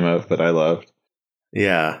remember the name of, but I loved.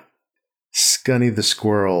 Yeah. Scunny the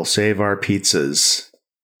Squirrel, Save Our Pizzas.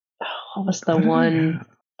 What was the one?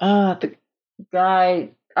 The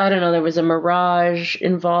guy, I don't know, there was a Mirage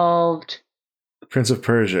involved. Prince of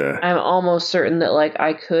Persia. I'm almost certain that like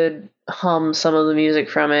I could hum some of the music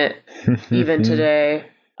from it even today.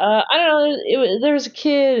 I don't know, there was a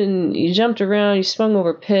kid and you jumped around, you swung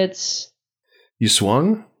over pits. You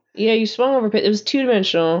swung? Yeah, you swung over pits. It was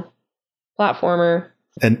 2-dimensional platformer.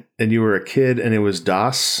 And you were a kid and it was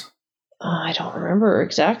DOS? I don't remember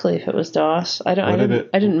exactly if it was DOS. I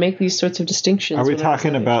didn't make these sorts of distinctions. Are we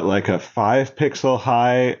talking about like a 5-pixel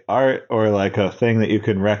high art or like a thing that you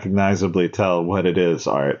can recognizably tell what it is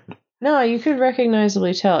art? No, you could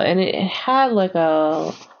recognizably tell. And it had like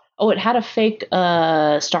it had a fake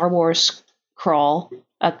Star Wars crawl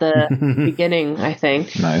at the beginning, I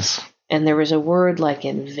think. Nice. And there was a word like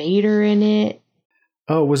invader in it.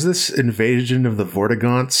 Oh, was this Invasion of the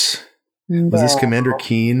Vortigaunts? Was this Commander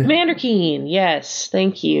Keen? Commander Keen, yes.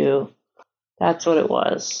 Thank you. That's what it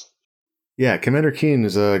was. Yeah, Commander Keen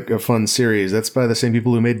is a fun series. That's by the same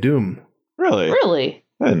people who made Doom. Really? Really?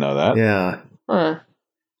 I didn't know that. Yeah. Huh.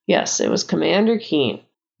 Yes, it was Commander Keen.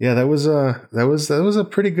 Yeah, that was a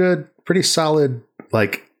pretty solid,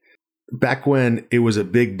 like, back when it was a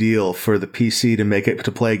big deal for the PC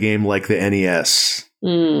to play a game like the NES.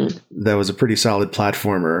 That was a pretty solid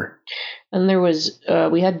platformer. And there was,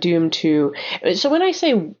 we had Doom 2. So when I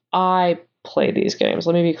say I play these games,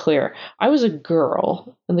 let me be clear. I was a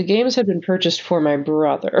girl, and the games had been purchased for my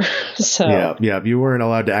brother. So yeah, you weren't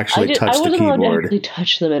allowed to actually touch the I wasn't keyboard. allowed to actually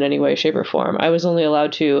touch them in any way, shape, or form. I was only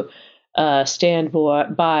allowed to stand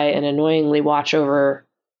by and annoyingly watch over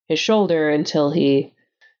his shoulder until he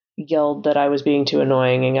yelled that I was being too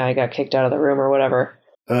annoying and I got kicked out of the room or whatever.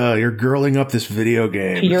 You're girling up this video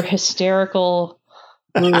game. Your hysterical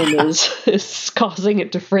room is causing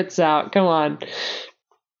it to fritz out. Come on.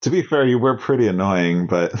 To be fair, you were pretty annoying,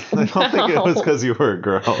 but I don't think it was because you were a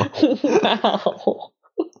girl. Wow.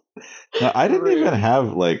 No, I didn't even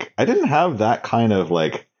have, I didn't have that kind of,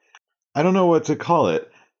 I don't know what to call it.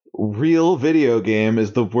 Real video game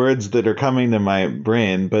is the words that are coming to my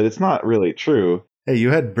brain, but it's not really true. Hey,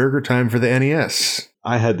 you had Burger Time for the NES.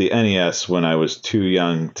 I had the NES when I was too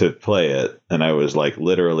young to play it, and I was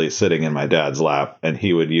literally sitting in my dad's lap, and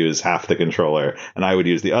he would use half the controller, and I would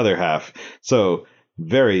use the other half. So,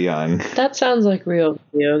 very young. That sounds like real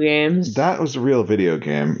video games. That was a real video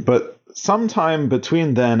game, but sometime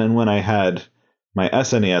between then and when I had my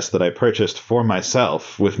SNES that I purchased for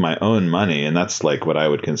myself with my own money, and that's what I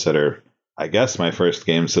would consider, I guess, my first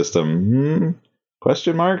game system,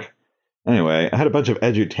 question mark? Anyway, I had a bunch of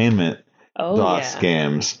edutainment DOS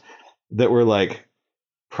games that were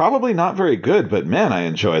probably not very good, but man, I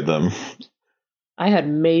enjoyed them. I had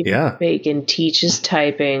Maybe Bacon Teaches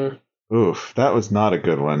Typing. Oof, that was not a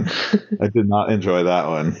good one. I did not enjoy that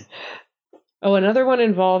one. Oh, another one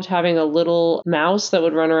involved having a little mouse that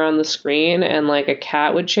would run around the screen and a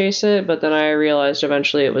cat would chase it, but then I realized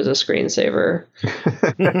eventually it was a screensaver.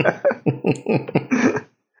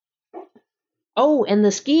 Oh, and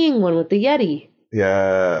the skiing one with the Yeti.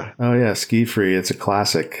 Yeah. Oh, yeah, Ski Free. It's a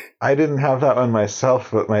classic. I didn't have that one myself,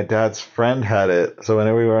 but my dad's friend had it. So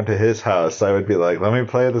whenever we went to his house, I would be like, let me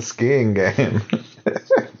play the skiing game.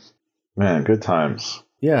 Man, good times.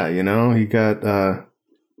 Yeah, you got...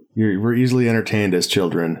 we're easily entertained as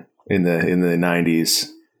children in the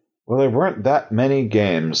 90s. Well, there weren't that many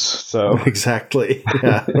games, so... Exactly.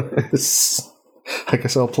 Yeah. I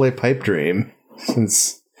guess I'll play Pipe Dream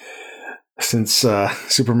since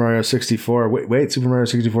Super Mario 64. Wait, Super Mario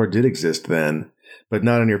 64 did exist then, but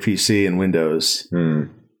not on your PC and Windows.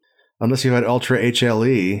 Unless you had Ultra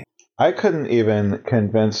HLE. I couldn't even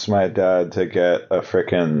convince my dad to get a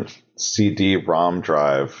frickin' CD-ROM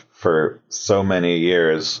drive for so many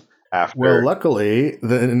years after. Well, luckily,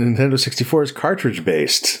 the Nintendo 64 is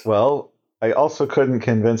cartridge-based. Well, I also couldn't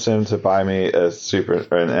convince him to buy me an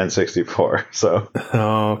N64, so...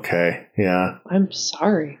 Okay, yeah. I'm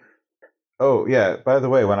sorry. Oh, yeah, by the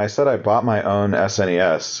way, when I said I bought my own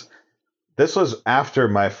SNES, this was after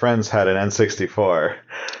my friends had an N64.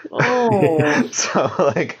 Oh. So, how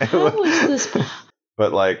is this...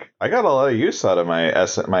 But, I got a lot of use out of my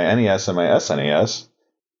NES and my SNES.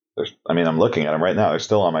 I'm looking at them right now. They're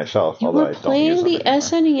still on my shelf. You were playing the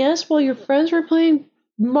SNES while your friends were playing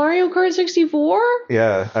Mario Kart 64?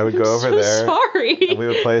 Yeah, I would go over there. Sorry. And we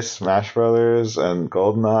would play Smash Brothers and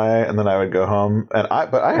GoldenEye, and then I would go home. But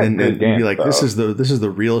I had good games. You'd be like, though. this is the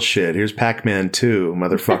real shit. Here's Pac-Man 2,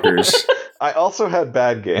 motherfuckers. I also had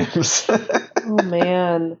bad games. Oh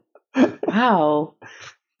man! Wow.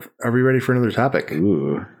 Are we ready for another topic?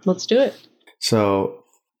 Ooh. Let's do it. So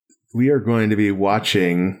we are going to be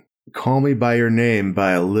watching Call Me By Your Name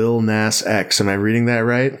by Lil Nas X. Am I reading that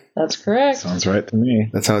right? That's correct. Sounds right to me.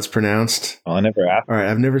 That's how it's pronounced? Well, I never asked. All right,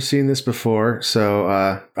 I've never seen this before, so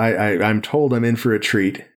I'm told I'm in for a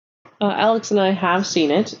treat. Alex and I have seen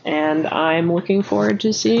it, and I'm looking forward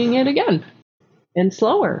to seeing it again. And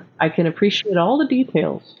slower. I can appreciate all the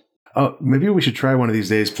details. Oh, maybe we should try one of these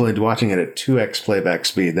days watching it at 2x playback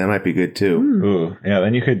speed. That might be good, too. Ooh, yeah,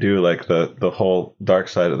 then you could do the whole Dark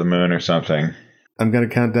Side of the Moon or something. I'm going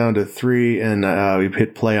to count down to 3, and we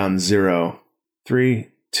hit play on 0.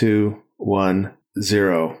 3, 2, 1,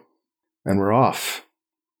 0. And we're off.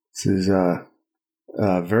 This is a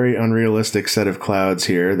very unrealistic set of clouds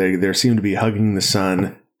here. They seem to be hugging the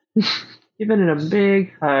sun. Giving it a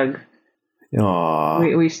big hug.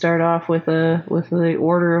 Aww. We start off with the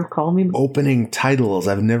order of Call Me. Opening titles.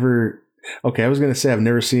 I was going to say I've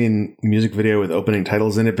never seen a music video with opening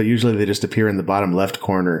titles in it, but usually they just appear in the bottom left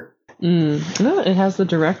corner. No, it has the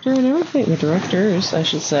director and everything. The directors, I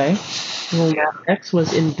should say. Well, yeah, X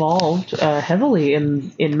was involved heavily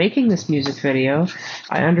in making this music video.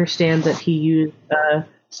 I understand that he used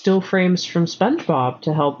still frames from SpongeBob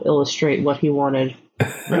to help illustrate what he wanted.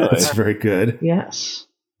 That's very good. Yes.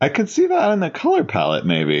 I could see that in the color palette,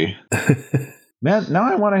 maybe. Man,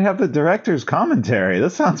 now I want to have the director's commentary.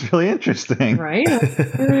 This sounds really interesting. Right?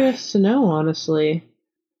 I'm curious to know, honestly.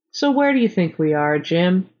 So where do you think we are,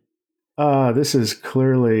 Jim? This is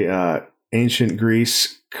clearly ancient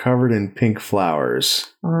Greece covered in pink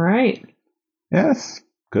flowers. All right. Yes,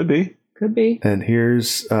 could be. Could be. And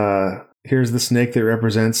here's the snake that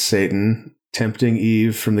represents Satan tempting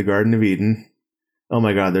Eve from the Garden of Eden. Oh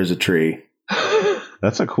my God, there's a tree.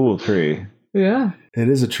 That's a cool tree. Yeah. It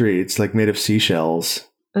is a tree. It's like made of seashells.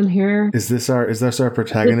 And here Is this our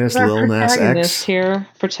protagonist, this is our Lil Nas protagonist X? here.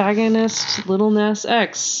 Protagonist Lil Nas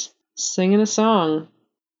X singing a song.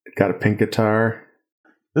 Got a pink guitar.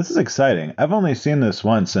 This is exciting. I've only seen this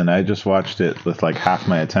once, and I just watched it with like half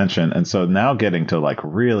my attention. And so now getting to like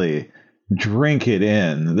really drink it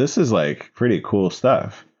in, this is like pretty cool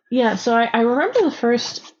stuff. Yeah, so I remember the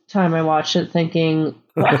first time I watched it thinking...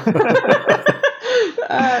 for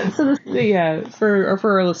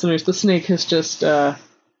our listeners, the snake has just... Yeah,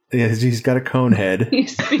 he's got a cone head.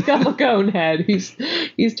 He's become a cone head.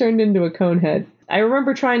 He's turned into a cone head. I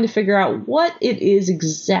remember trying to figure out what it is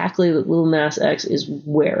exactly that Lil Nas X is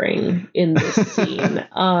wearing in this scene.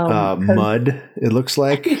 Mud, it looks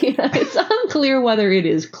like. Yeah, it's unclear whether it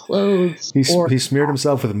is clothes or... He smeared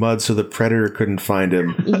himself with mud so the predator couldn't find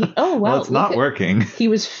him. Oh, wow. Well, it's not working. He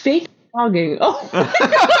was fake jogging. Oh,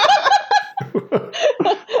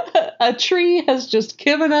 a tree has just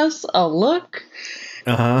given us a look.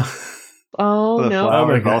 Uh-huh. Oh, The no. flower- Oh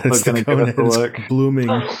my God, also it's the gonna give cone us head. a It's look.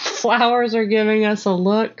 blooming. Flowers are giving us a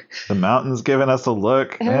look. The mountain's giving us a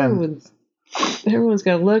look. And Everyone's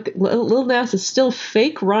got a look. Lil Nas is still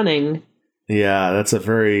fake running, Yeah, that's a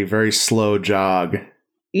very, very slow jog.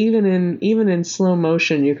 even in slow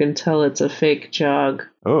motion. You can tell it's a fake jog.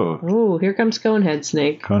 Oh, here comes Conehead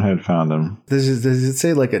Snake. Conehead found him. Does it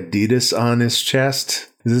say like Adidas on his chest?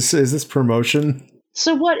 Is this promotion?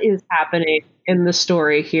 So what is happening in the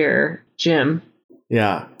story here, Jim?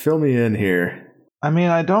 Yeah, fill me in here. I mean,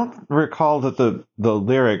 I don't recall that the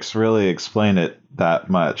lyrics really explain it that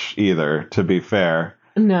much either, to be fair.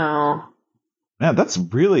 No. Man, that's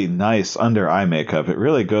really nice under eye makeup. It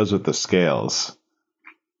really goes with the scales.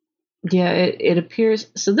 Yeah, it appears.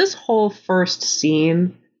 So this whole first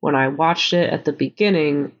scene, when I watched it at the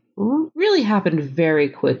beginning, really happened very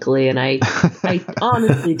quickly, and I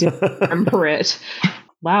honestly didn't remember it.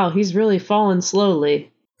 Wow, he's really fallen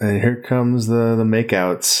slowly. And here comes the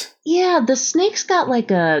makeouts. Yeah, the snake's got like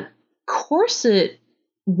a corset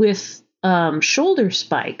with shoulder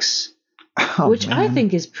spikes, Oh, which I man.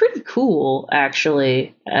 think is pretty cool,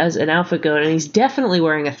 actually, as an outfit goes. And he's definitely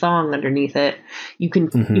wearing a thong underneath it. You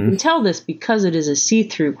can tell this because it is a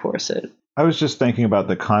see-through corset. I was just thinking about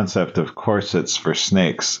the concept of corsets for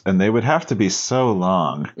snakes, and they would have to be so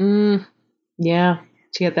long. Yeah,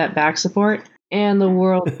 to get that back support. And the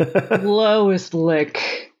world's lowest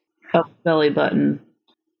lick of belly button.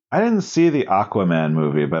 I didn't see the Aquaman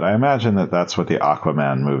movie, but I imagine that that's what the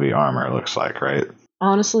Aquaman movie armor looks like, right?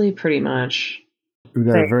 Honestly, pretty much. We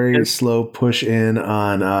got a very slow push in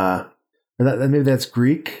on maybe that's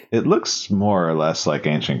Greek. It looks more or less like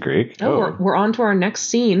ancient Greek. Oh, we're on to our next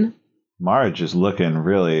scene. Marge is looking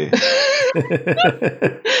really...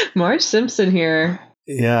 Marge Simpson here.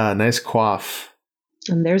 Yeah, nice coif.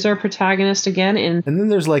 And there's our protagonist again in... And then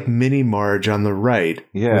there's like mini Marge on the right.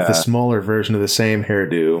 Yeah. With the smaller version of the same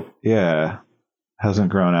hairdo. Yeah. Hasn't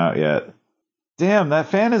grown out yet. Damn, that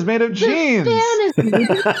fan is made of jeans! The fan is made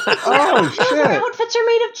of... Oh, shit! Outfits are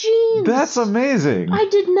made of jeans! That's amazing! I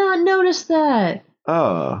did not notice that.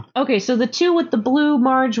 Oh. Okay, so the two with the blue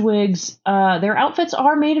Marge wigs, their outfits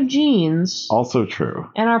are made of jeans. Also true.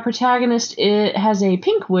 And our protagonist has a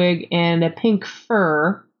pink wig and a pink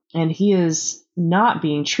fur, and he is not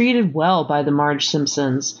being treated well by the Marge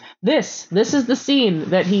Simpsons. This is the scene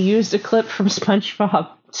that he used a clip from SpongeBob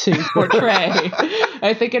to portray.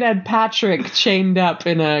 I think it had Patrick chained up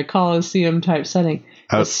in a Coliseum type setting.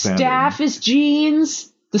 The staff is jeans.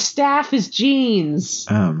 The staff is jeans.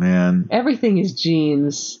 Oh, man. Everything is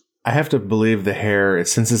jeans. I have to believe the hair,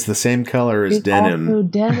 since it's the same color as denim. Also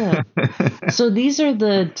denim. So these are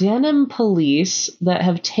the denim police that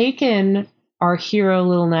have taken our hero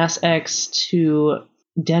Lil Nas X to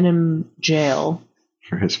denim jail.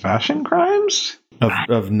 For his fashion crimes?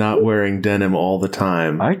 Of not wearing denim all the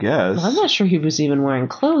time. I guess. Well, I'm not sure he was even wearing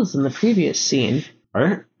clothes in the previous scene.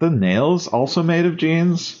 Are the nails also made of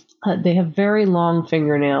jeans? They have very long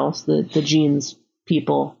fingernails, the jeans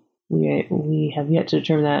people. We have yet to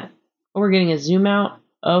determine that. We're getting a zoom out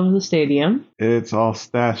of the stadium. It's all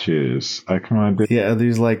statues. I come on. Yeah, are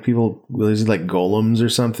these like people, these like golems or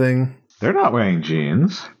something? They're not wearing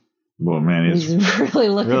jeans. Well, man, He's really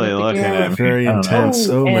looking really at the looking camera. at me. Very I don't know. intense.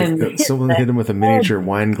 Oh my and god. hit Someone that hit him with a miniature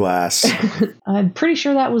wine glass. I'm pretty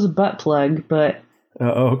sure that was a butt plug, but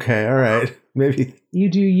Okay, all right. you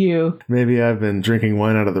do you. Maybe I've been drinking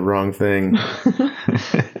wine out of the wrong thing.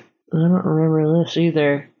 I don't remember this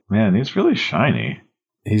either. Man, he's really shiny.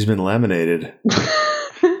 He's been laminated.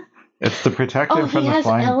 It's to protect him Oh, from he the has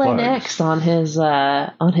flying LNX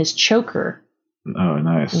plugs. on his choker. Oh,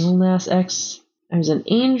 nice. Lil Nas X is an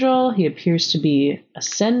angel. He appears to be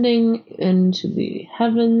ascending into the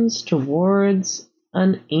heavens towards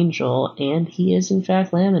an angel, and he is in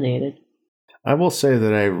fact laminated. I will say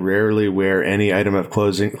that I rarely wear any item of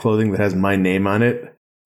clothing that has my name on it.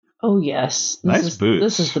 Oh yes, Nice boots.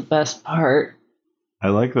 This is the best part. I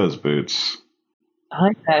like those boots. I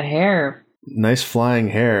like that hair. Nice flying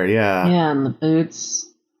hair, yeah. Yeah, and the boots.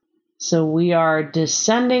 So we are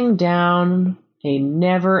descending down a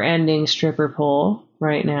never-ending stripper pole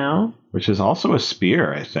right now. Which is also a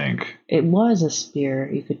spear, I think. It was a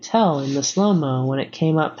spear. You could tell in the slow-mo when it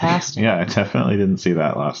came up past him. Yeah, I definitely didn't see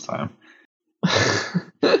that last time.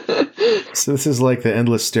 So this is like the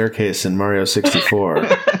endless staircase in Mario 64.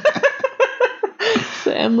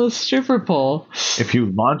 The endless stripper pole. If you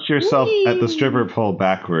launch yourself at the stripper pole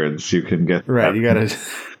backwards, you can get Right, you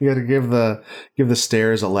gotta give the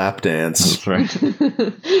stairs a lap dance. That's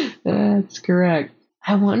right. That's correct.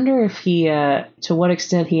 I wonder if he, to what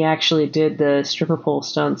extent he actually did the stripper pole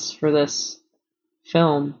stunts for this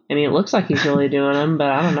film. I mean, it looks like he's really doing them, but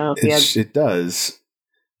I don't know if he had. It does.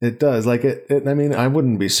 It does. Like it. I mean, I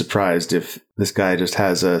wouldn't be surprised if this guy just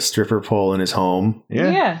has a stripper pole in his home.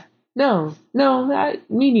 Yeah. No,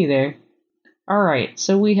 me neither. All right,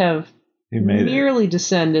 so we have You made it. nearly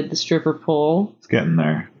descended the stripper pole. It's getting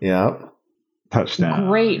there. Yep. Touchdown.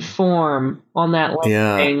 Great form on that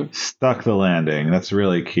landing. Stuck the landing. That's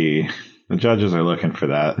really key. The judges are looking for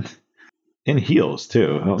that. In heels,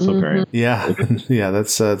 too. Also very. Yeah. Yeah.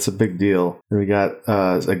 That's a big deal. And we got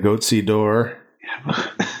a goatsy door.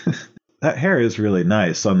 That hair is really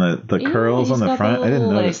nice on the curls he's on the got front. I didn't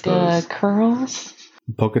little, notice those. curls.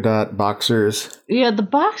 Polka dot boxers. Yeah, the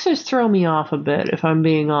boxers throw me off a bit, if I'm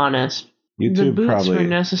being honest. The YouTube boots were probably.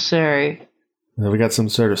 necessary. And we got some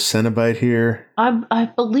sort of Cenobite here.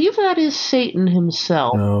 I believe that is Satan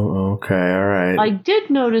himself. Oh, okay. All right. I did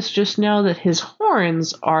notice just now that his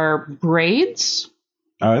horns are braids,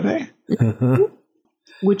 Are they?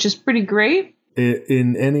 which is pretty great.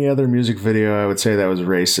 In any other music video, I would say that was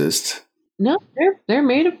racist. No, they're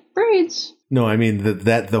made of braids. No, I mean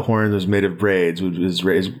that the horn was made of braids, which is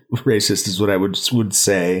racist, is what I would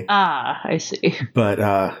say. Ah, I see.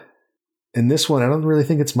 But in this one, I don't really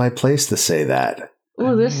think it's my place to say that.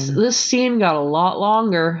 Oh, this scene got a lot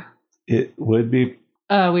longer. It would be.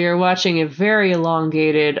 We are watching a very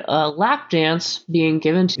elongated lap dance being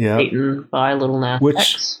given to Yep. Satan by Lil Nas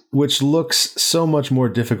X. Which looks so much more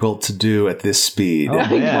difficult to do at this speed. Oh, I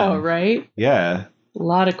man. know, right? Yeah. A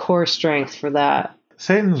lot of core strength for that.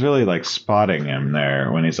 Satan's really like spotting him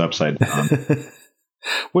there when he's upside down.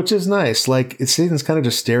 Which is nice. Like Satan's kind of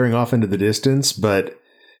just staring off into the distance, but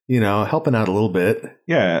helping out a little bit.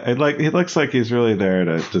 Yeah, it looks like he's really there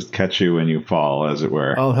to just catch you when you fall, as it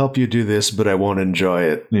were. I'll help you do this, but I won't enjoy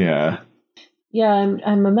it. Yeah. Yeah,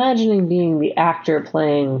 I'm imagining being the actor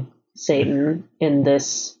playing Satan in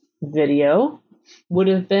this video would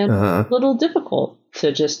have been a little difficult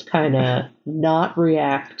to just kind of not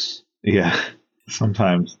react. Yeah.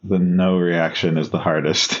 Sometimes the no reaction is the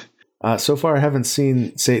hardest. So far, I haven't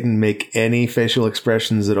seen Satan make any facial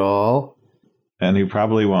expressions at all. And he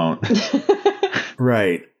probably won't.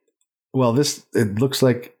 Right. Well, it looks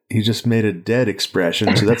like he just made a dead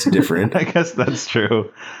expression, so that's different. I guess that's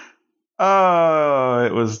true. Oh,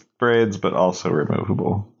 it was braids, but also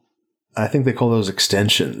removable. I think they call those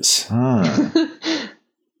extensions. Ah.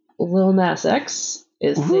 Lil Nas X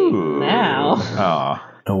is Satan now. Oh,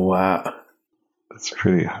 Oh, wow. it's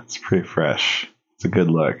pretty fresh. It's a good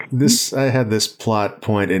look. I had this plot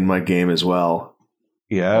point in my game as well.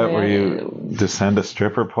 Yeah, where you descend a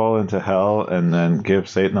stripper pole into hell and then give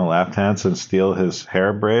Satan a lap dance and steal his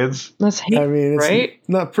hair braids. That's Hades, I mean, it's right?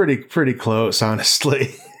 not pretty close,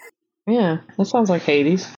 honestly. Yeah, that sounds like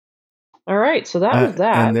Hades. All right, so that was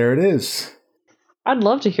that. And there it is. I'd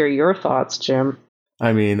love to hear your thoughts, Jim.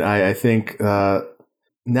 I mean, I think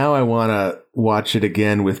now I want to watch it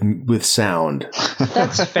again with sound.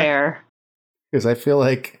 That's fair. Because I feel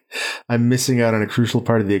like I'm missing out on a crucial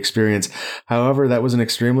part of the experience. However, that was an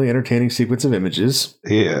extremely entertaining sequence of images.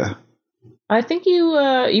 Yeah. I think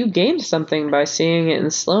you gained something by seeing it in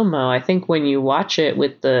slow mo. I think when you watch it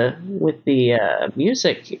with the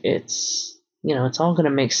music, it's it's all going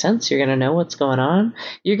to make sense. You're going to know what's going on.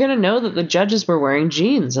 You're going to know that the judges were wearing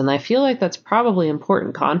jeans, and I feel like that's probably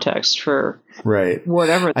important context for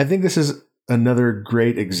whatever. I think this is another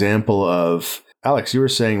great example of, Alex, you were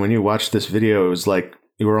saying when you watched this video, it was like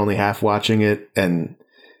you were only half watching it, and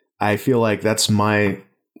I feel like that's my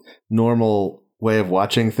normal way of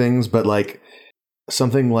watching things, but like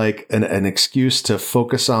something like an excuse to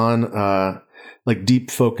focus on, like deep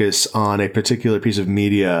focus on a particular piece of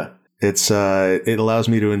media, it allows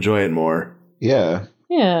me to enjoy it more. Yeah.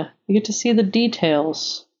 Yeah, you get to see the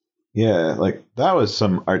details. Yeah, like that was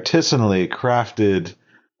some artisanally crafted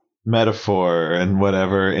metaphor and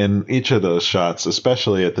whatever in each of those shots,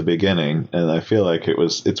 especially at the beginning. And I feel like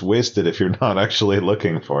it's wasted if you're not actually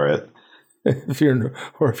looking for it. if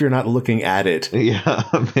you're not looking at it. Yeah,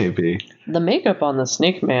 maybe. The makeup on the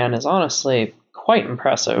Snake Man is honestly quite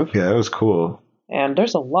impressive. Yeah, it was cool. And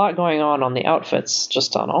there's a lot going on the outfits,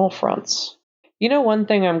 just on all fronts. One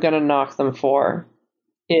thing I'm going to knock them for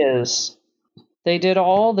is they did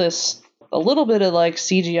all this, a little bit of like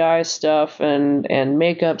CGI stuff and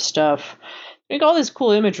makeup stuff, like all this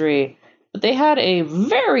cool imagery, but they had a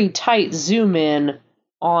very tight zoom in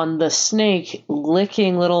on the snake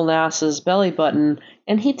licking little Nas's belly button,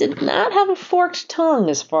 and he did not have a forked tongue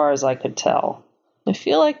as far as I could tell. I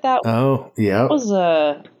feel like that was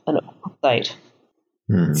an oversight.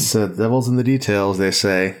 It's devil's in the details, they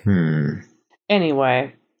say.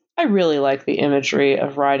 Anyway, I really like the imagery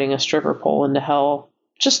of riding a stripper pole into hell.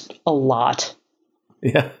 Just a lot.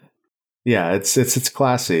 Yeah. Yeah, it's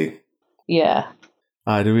classy. Yeah.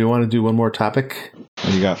 Do we want to do one more topic?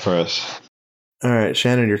 What do you got for us? All right,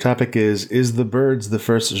 Shannon, your topic is The Birds the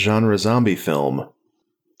first genre zombie film?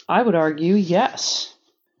 I would argue yes.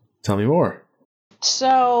 Tell me more.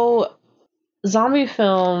 So, zombie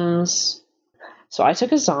films... So I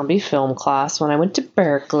took a zombie film class when I went to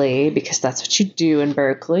Berkeley, because that's what you do in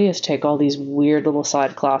Berkeley, is take all these weird little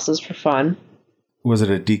side classes for fun. Was it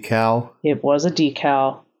a decal? It was a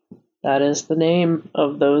decal. That is the name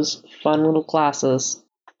of those fun little classes.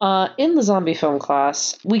 In the zombie film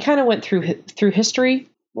class, we kind of went through history,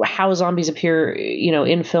 how zombies appear,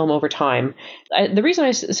 in film over time. The reason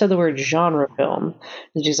I said the word genre film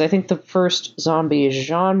is because I think the first zombie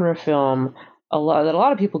genre film that a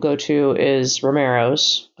lot of people go to is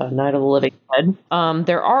Romero's Night of the Living Dead.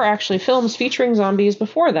 There are actually films featuring zombies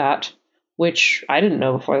before that, which I didn't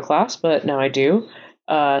know before the class, but now I do.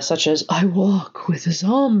 Such as I Walk with a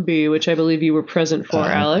Zombie, which I believe you were present for,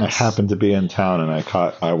 Alex. I happened to be in town and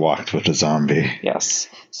I Walked with a Zombie. Yes.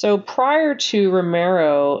 So prior to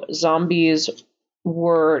Romero, zombies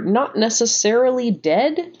were not necessarily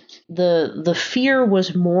dead. The fear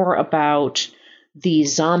was more about the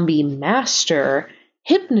zombie master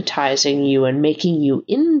hypnotizing you and making you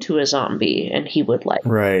into a zombie, and he would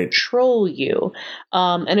control you.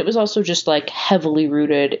 And it was also just like heavily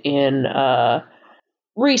rooted in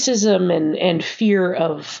racism and fear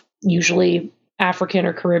of usually African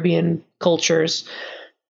or Caribbean cultures.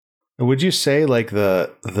 Would you say like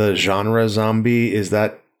the genre zombie, is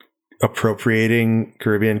that appropriating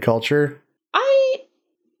Caribbean culture? I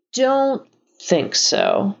don't think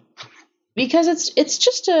so. Because it's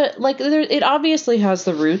just it obviously has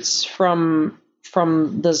the roots from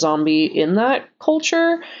the zombie in that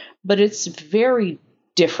culture, but it's very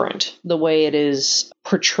different the way it is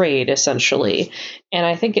portrayed, essentially. And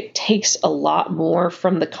I think it takes a lot more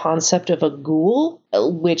from the concept of a ghoul,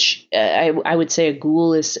 which I would say a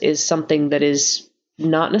ghoul is something that is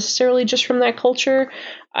not necessarily just from that culture.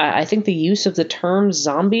 I think the use of the term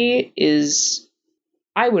zombie is,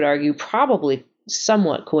 I would argue, probably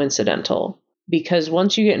somewhat coincidental, because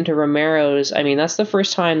once you get into Romero's, I mean, that's the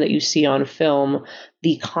first time that you see on film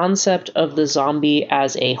the concept of the zombie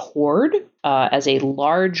as a horde, as a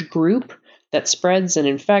large group that spreads and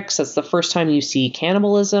infects. That's the first time you see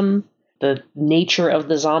cannibalism, the nature of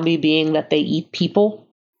the zombie being that they eat people.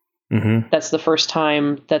 Mm-hmm. That's the first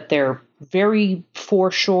time that they're very for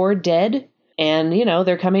sure dead, and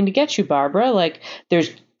they're coming to get you, Barbara. Like, there's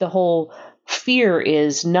the whole fear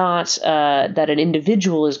is not that an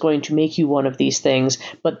individual is going to make you one of these things,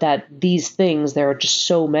 but that these things, there are just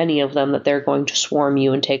so many of them that they're going to swarm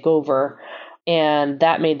you and take over. And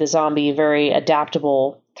that made the zombie very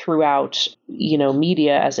adaptable throughout,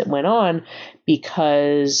 media as it went on,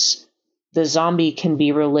 because the zombie can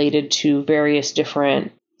be related to various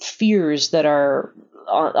different fears that are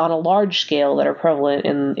on a large scale that are prevalent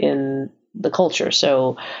in the culture.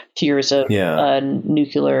 So fears of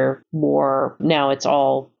nuclear war. Now it's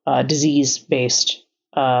all disease based,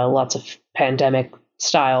 lots of pandemic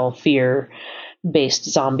style fear based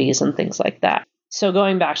zombies and things like that. So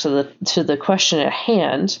going back to the question at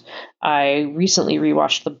hand, I recently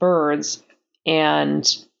rewatched The Birds, and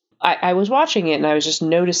I was watching it and I was just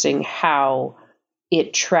noticing how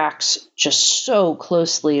it tracks just so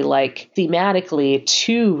closely, like thematically,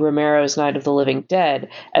 to Romero's Night of the Living Dead,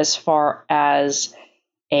 as far as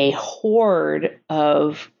a horde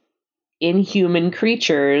of inhuman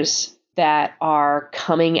creatures that are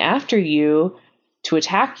coming after you to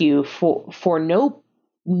attack you for no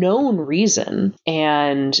known reason,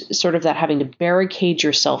 and sort of that having to barricade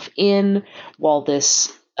yourself in while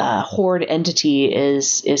this horde entity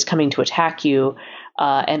is coming to attack you,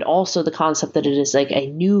 and also the concept that it is like a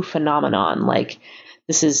new phenomenon. Like,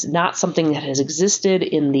 this is not something that has existed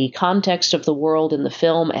in the context of the world in the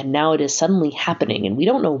film, and now it is suddenly happening, and we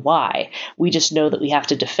don't know why. We just know that we have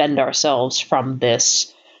to defend ourselves from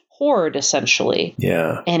this horde, essentially.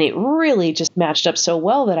 Yeah. And it really just matched up so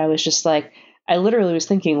well that I was just like, I literally was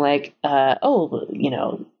thinking like, I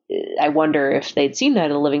wonder if they'd seen Night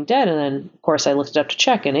of the Living Dead. And then, of course, I looked it up to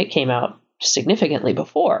check, and it came out significantly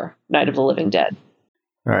before Night of the Living Dead.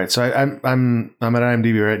 All right, so I'm at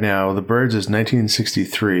IMDb right now. The Birds is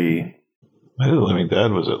 1963. Night of the Living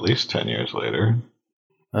Dead was at least 10 years later.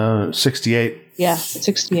 68. Yeah,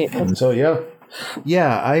 68. So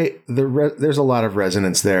there's a lot of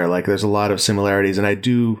resonance there. Like, there's a lot of similarities, and I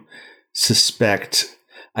do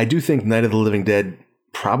think Night of the Living Dead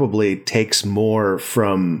probably takes more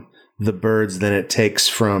from The Birds than it takes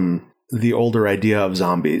from the older idea of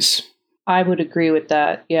zombies. I would agree with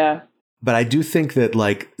that. Yeah. But I do think that,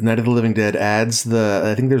 like, Night of the Living Dead adds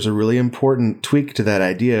I think there's a really important tweak to that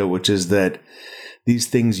idea, which is that these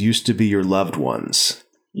things used to be your loved ones.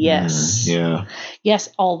 Yes. Yeah. Yes,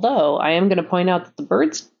 although I am going to point out that The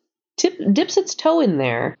Birds dips its toe in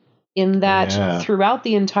there, in that throughout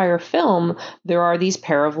the entire film, there are these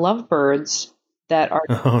pair of lovebirds that are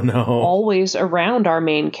always around our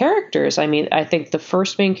main characters. I mean, I think the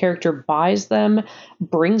first main character buys them,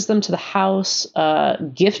 brings them to the house,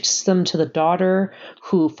 gifts them to the daughter,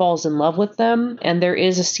 who falls in love with them. And there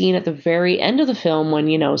is a scene at the very end of the film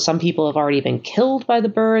when, some people have already been killed by the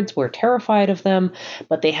birds. We're terrified of them,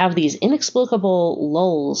 but they have these inexplicable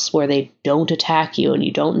lulls where they don't attack you and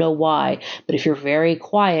you don't know why. But if you're very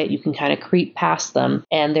quiet, you can kind of creep past them.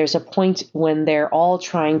 And there's a point when they're all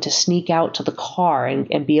trying to sneak out to the car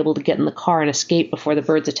and be able to get in the car and escape before the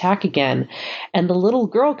birds attack again. And the little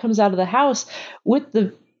girl comes out of the house with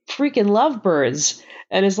the freaking lovebirds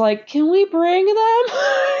and is like, can we bring them?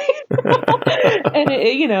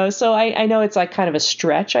 And so I know it's like kind of a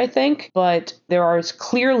stretch, I think, but there are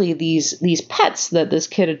clearly these pets that this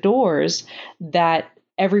kid adores that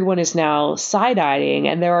everyone is now side-eyeing.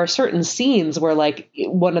 And there are certain scenes where, like,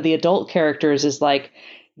 one of the adult characters is like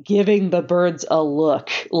giving the birds a look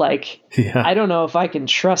like, I don't know if I can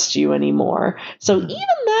trust you anymore. So even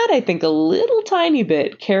that, I think, a little tiny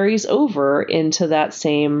bit carries over into that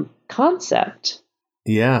same concept.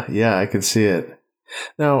 Yeah, I can see it.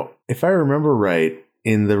 Now, if I remember right,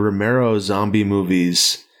 in the Romero zombie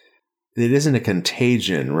movies, it isn't a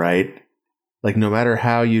contagion, right? Like, no matter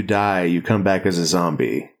how you die, you come back as a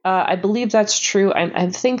zombie. I believe that's true. I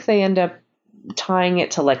think they end up tying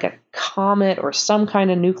it to like a comet or some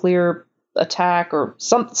kind of nuclear attack or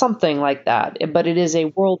something like that. But it is a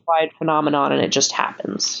worldwide phenomenon and it just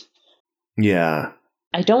happens. Yeah.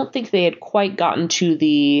 I don't think they had quite gotten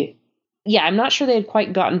to I'm not sure they had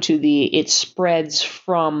quite gotten to it spreads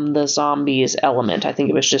from the zombies element. I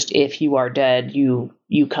think it was just, if you are dead, you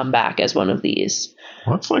come back as one of these.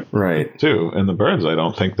 Well, that's like, right. Too. In the birds, I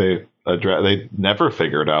don't think they never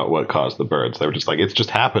figured out what caused the birds. They were just like, it's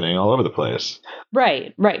just happening all over the place.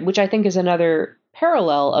 Right. Which I think is another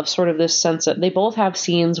parallel of sort of this sense that they both have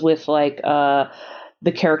scenes with like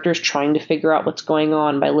the characters trying to figure out what's going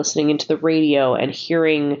on by listening into the radio and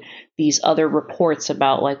hearing these other reports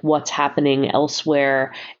about like what's happening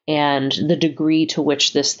elsewhere and the degree to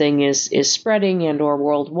which this thing is spreading and or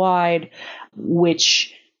worldwide,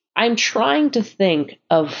 which I'm trying to think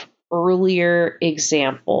of earlier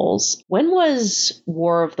examples. When was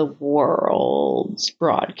War of the Worlds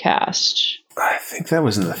broadcast? I think that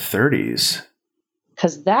was in the 30s.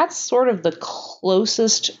 Because that's sort of the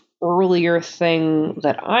closest earlier thing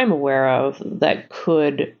that I'm aware of that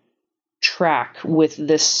could track with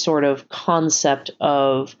this sort of concept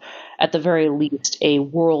of, at the very least, a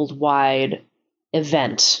worldwide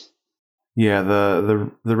event. Yeah,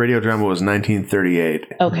 the radio drama was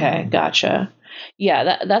 1938. Okay, gotcha.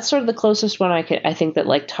 Yeah, that's sort of the closest one I think that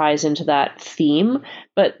like ties into that theme.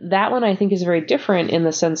 But that one I think is very different in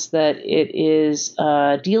the sense that it is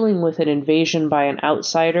dealing with an invasion by an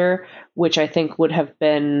outsider, which I think would have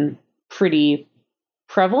been pretty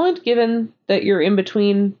prevalent, given that you're in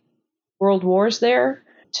between world wars there,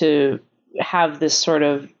 to have this sort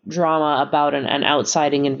of drama about an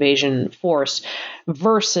outsiding invasion force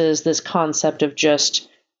versus this concept of just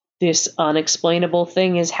this unexplainable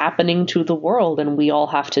thing is happening to the world and we all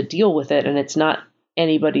have to deal with it and it's not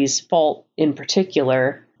anybody's fault in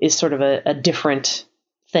particular, is sort of a different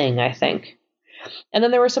thing, I think. And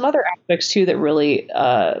then there were some other aspects too that really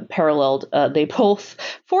paralleled. They both,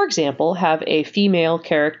 for example, have a female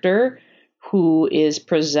character who is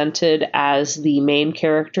presented as the main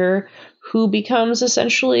character, who becomes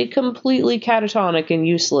essentially completely catatonic and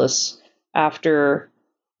useless after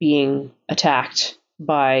being attacked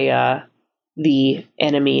by the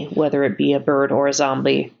enemy, whether it be a bird or a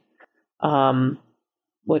zombie,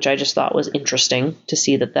 which I just thought was interesting to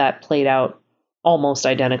see that played out almost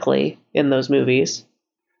identically in those movies.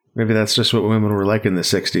 Maybe that's just what women were like in the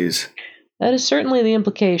 60s. That is certainly the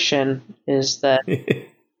implication, is that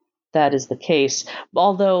that is the case.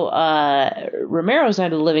 Although Romero's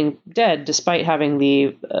Night of the Living Dead, despite having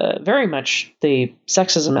the very much the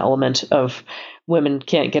sexism element of women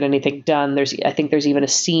can't get anything done, I think there's even a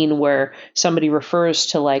scene where somebody refers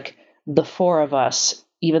to like the four of us,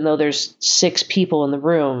 even though there's 6 people in the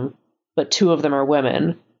room, but 2 of them are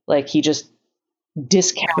women. Like he just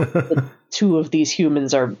discounts that 2 of these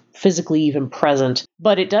humans are physically even present.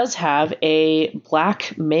 But it does have a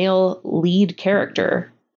black male lead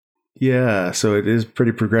character. Yeah, so it is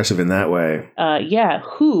pretty progressive in that way.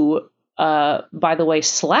 Who, by the way,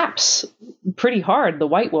 slaps pretty hard the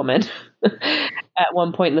white woman at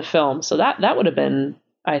one point in the film. So that would have been,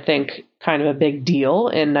 I think, kind of a big deal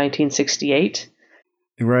in 1968.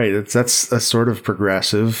 Right, that's a sort of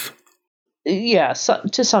progressive. Yeah,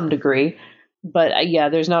 to some degree. But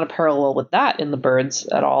there's not a parallel with that in The Birds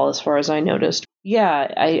at all, as far as I noticed.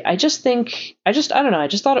 Yeah, I don't know. I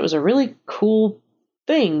just thought it was a really cool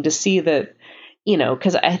thing to see that,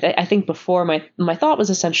 because I think before my thought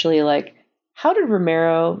was essentially like, how did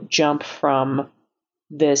Romero jump from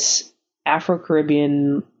this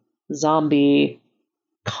Afro-Caribbean zombie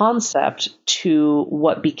concept to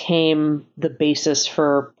what became the basis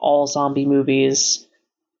for all zombie movies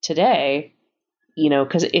today?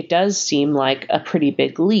 Because it does seem like a pretty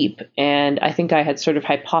big leap. And I think I had sort of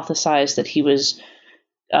hypothesized that he was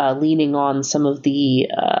leaning on some of the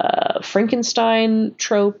Frankenstein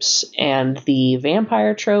tropes and the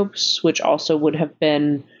vampire tropes, which also would have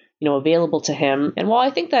been, available to him. And while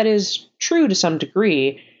I think that is true to some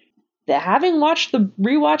degree, having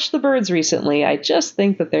rewatched The Birds recently, I just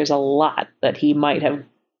think that there's a lot that he might have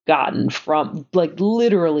gotten from, like,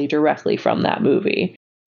 literally directly from that movie.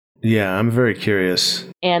 Yeah, I'm very curious.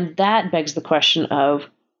 And that begs the question of,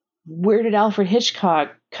 where did Alfred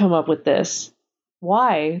Hitchcock come up with this?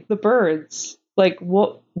 Why The Birds? Like,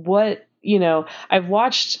 what, I've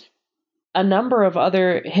watched a number of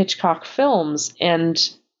other Hitchcock films, and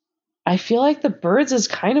I feel like The Birds is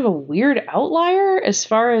kind of a weird outlier as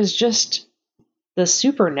far as just the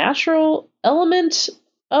supernatural element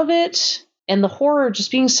of it, and the horror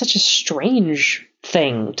just being such a strange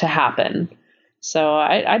thing to happen. So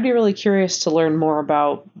I'd be really curious to learn more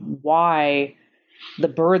about why The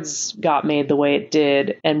Birds got made the way it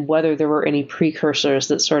did, and whether there were any precursors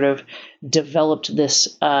that sort of developed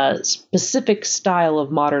this specific style of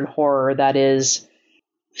modern horror that is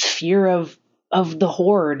fear of the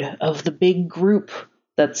horde, of the big group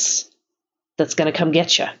that's going to come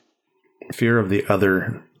get you. Fear of the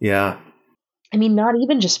other, yeah. I mean, not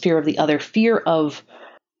even just fear of the other, fear of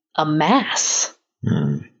a mass.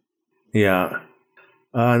 Yeah.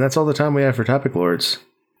 And that's all the time we have for Topic Lords.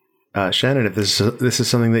 Shannon, if this is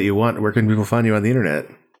something that you want, where can people find you on the internet?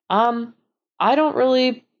 I don't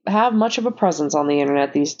really have much of a presence on the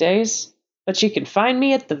internet these days, but you can find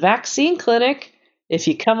me at the vaccine clinic if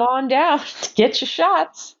you come on down to get your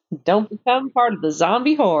shots. Don't become part of the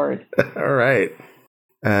zombie horde. All right.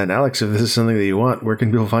 And Alex, if this is something that you want, where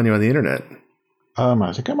can people find you on the internet?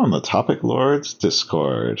 I think I'm on the Topic Lords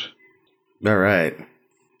Discord. All right.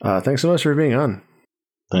 Thanks so much for being on.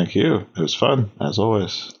 Thank you. It was fun, as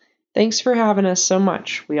always. Thanks for having us so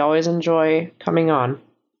much. We always enjoy coming on.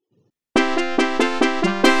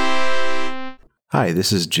 Hi,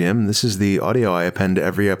 this is Jim. This is the audio I append to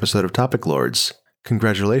every episode of Topic Lords.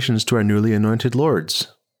 Congratulations to our newly anointed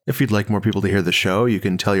lords. If you'd like more people to hear the show, you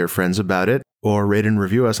can tell your friends about it, or rate and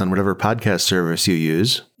review us on whatever podcast service you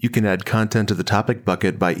use. You can add content to the Topic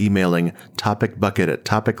Bucket by emailing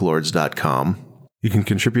topicbucket@topiclords.com. You can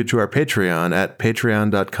contribute to our Patreon at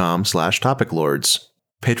patreon.com/topiclords.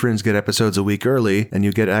 Patrons get episodes a week early, and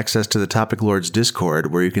you get access to the Topic Lords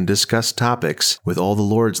Discord, where you can discuss topics with all the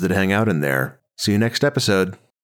lords that hang out in there. See you next episode.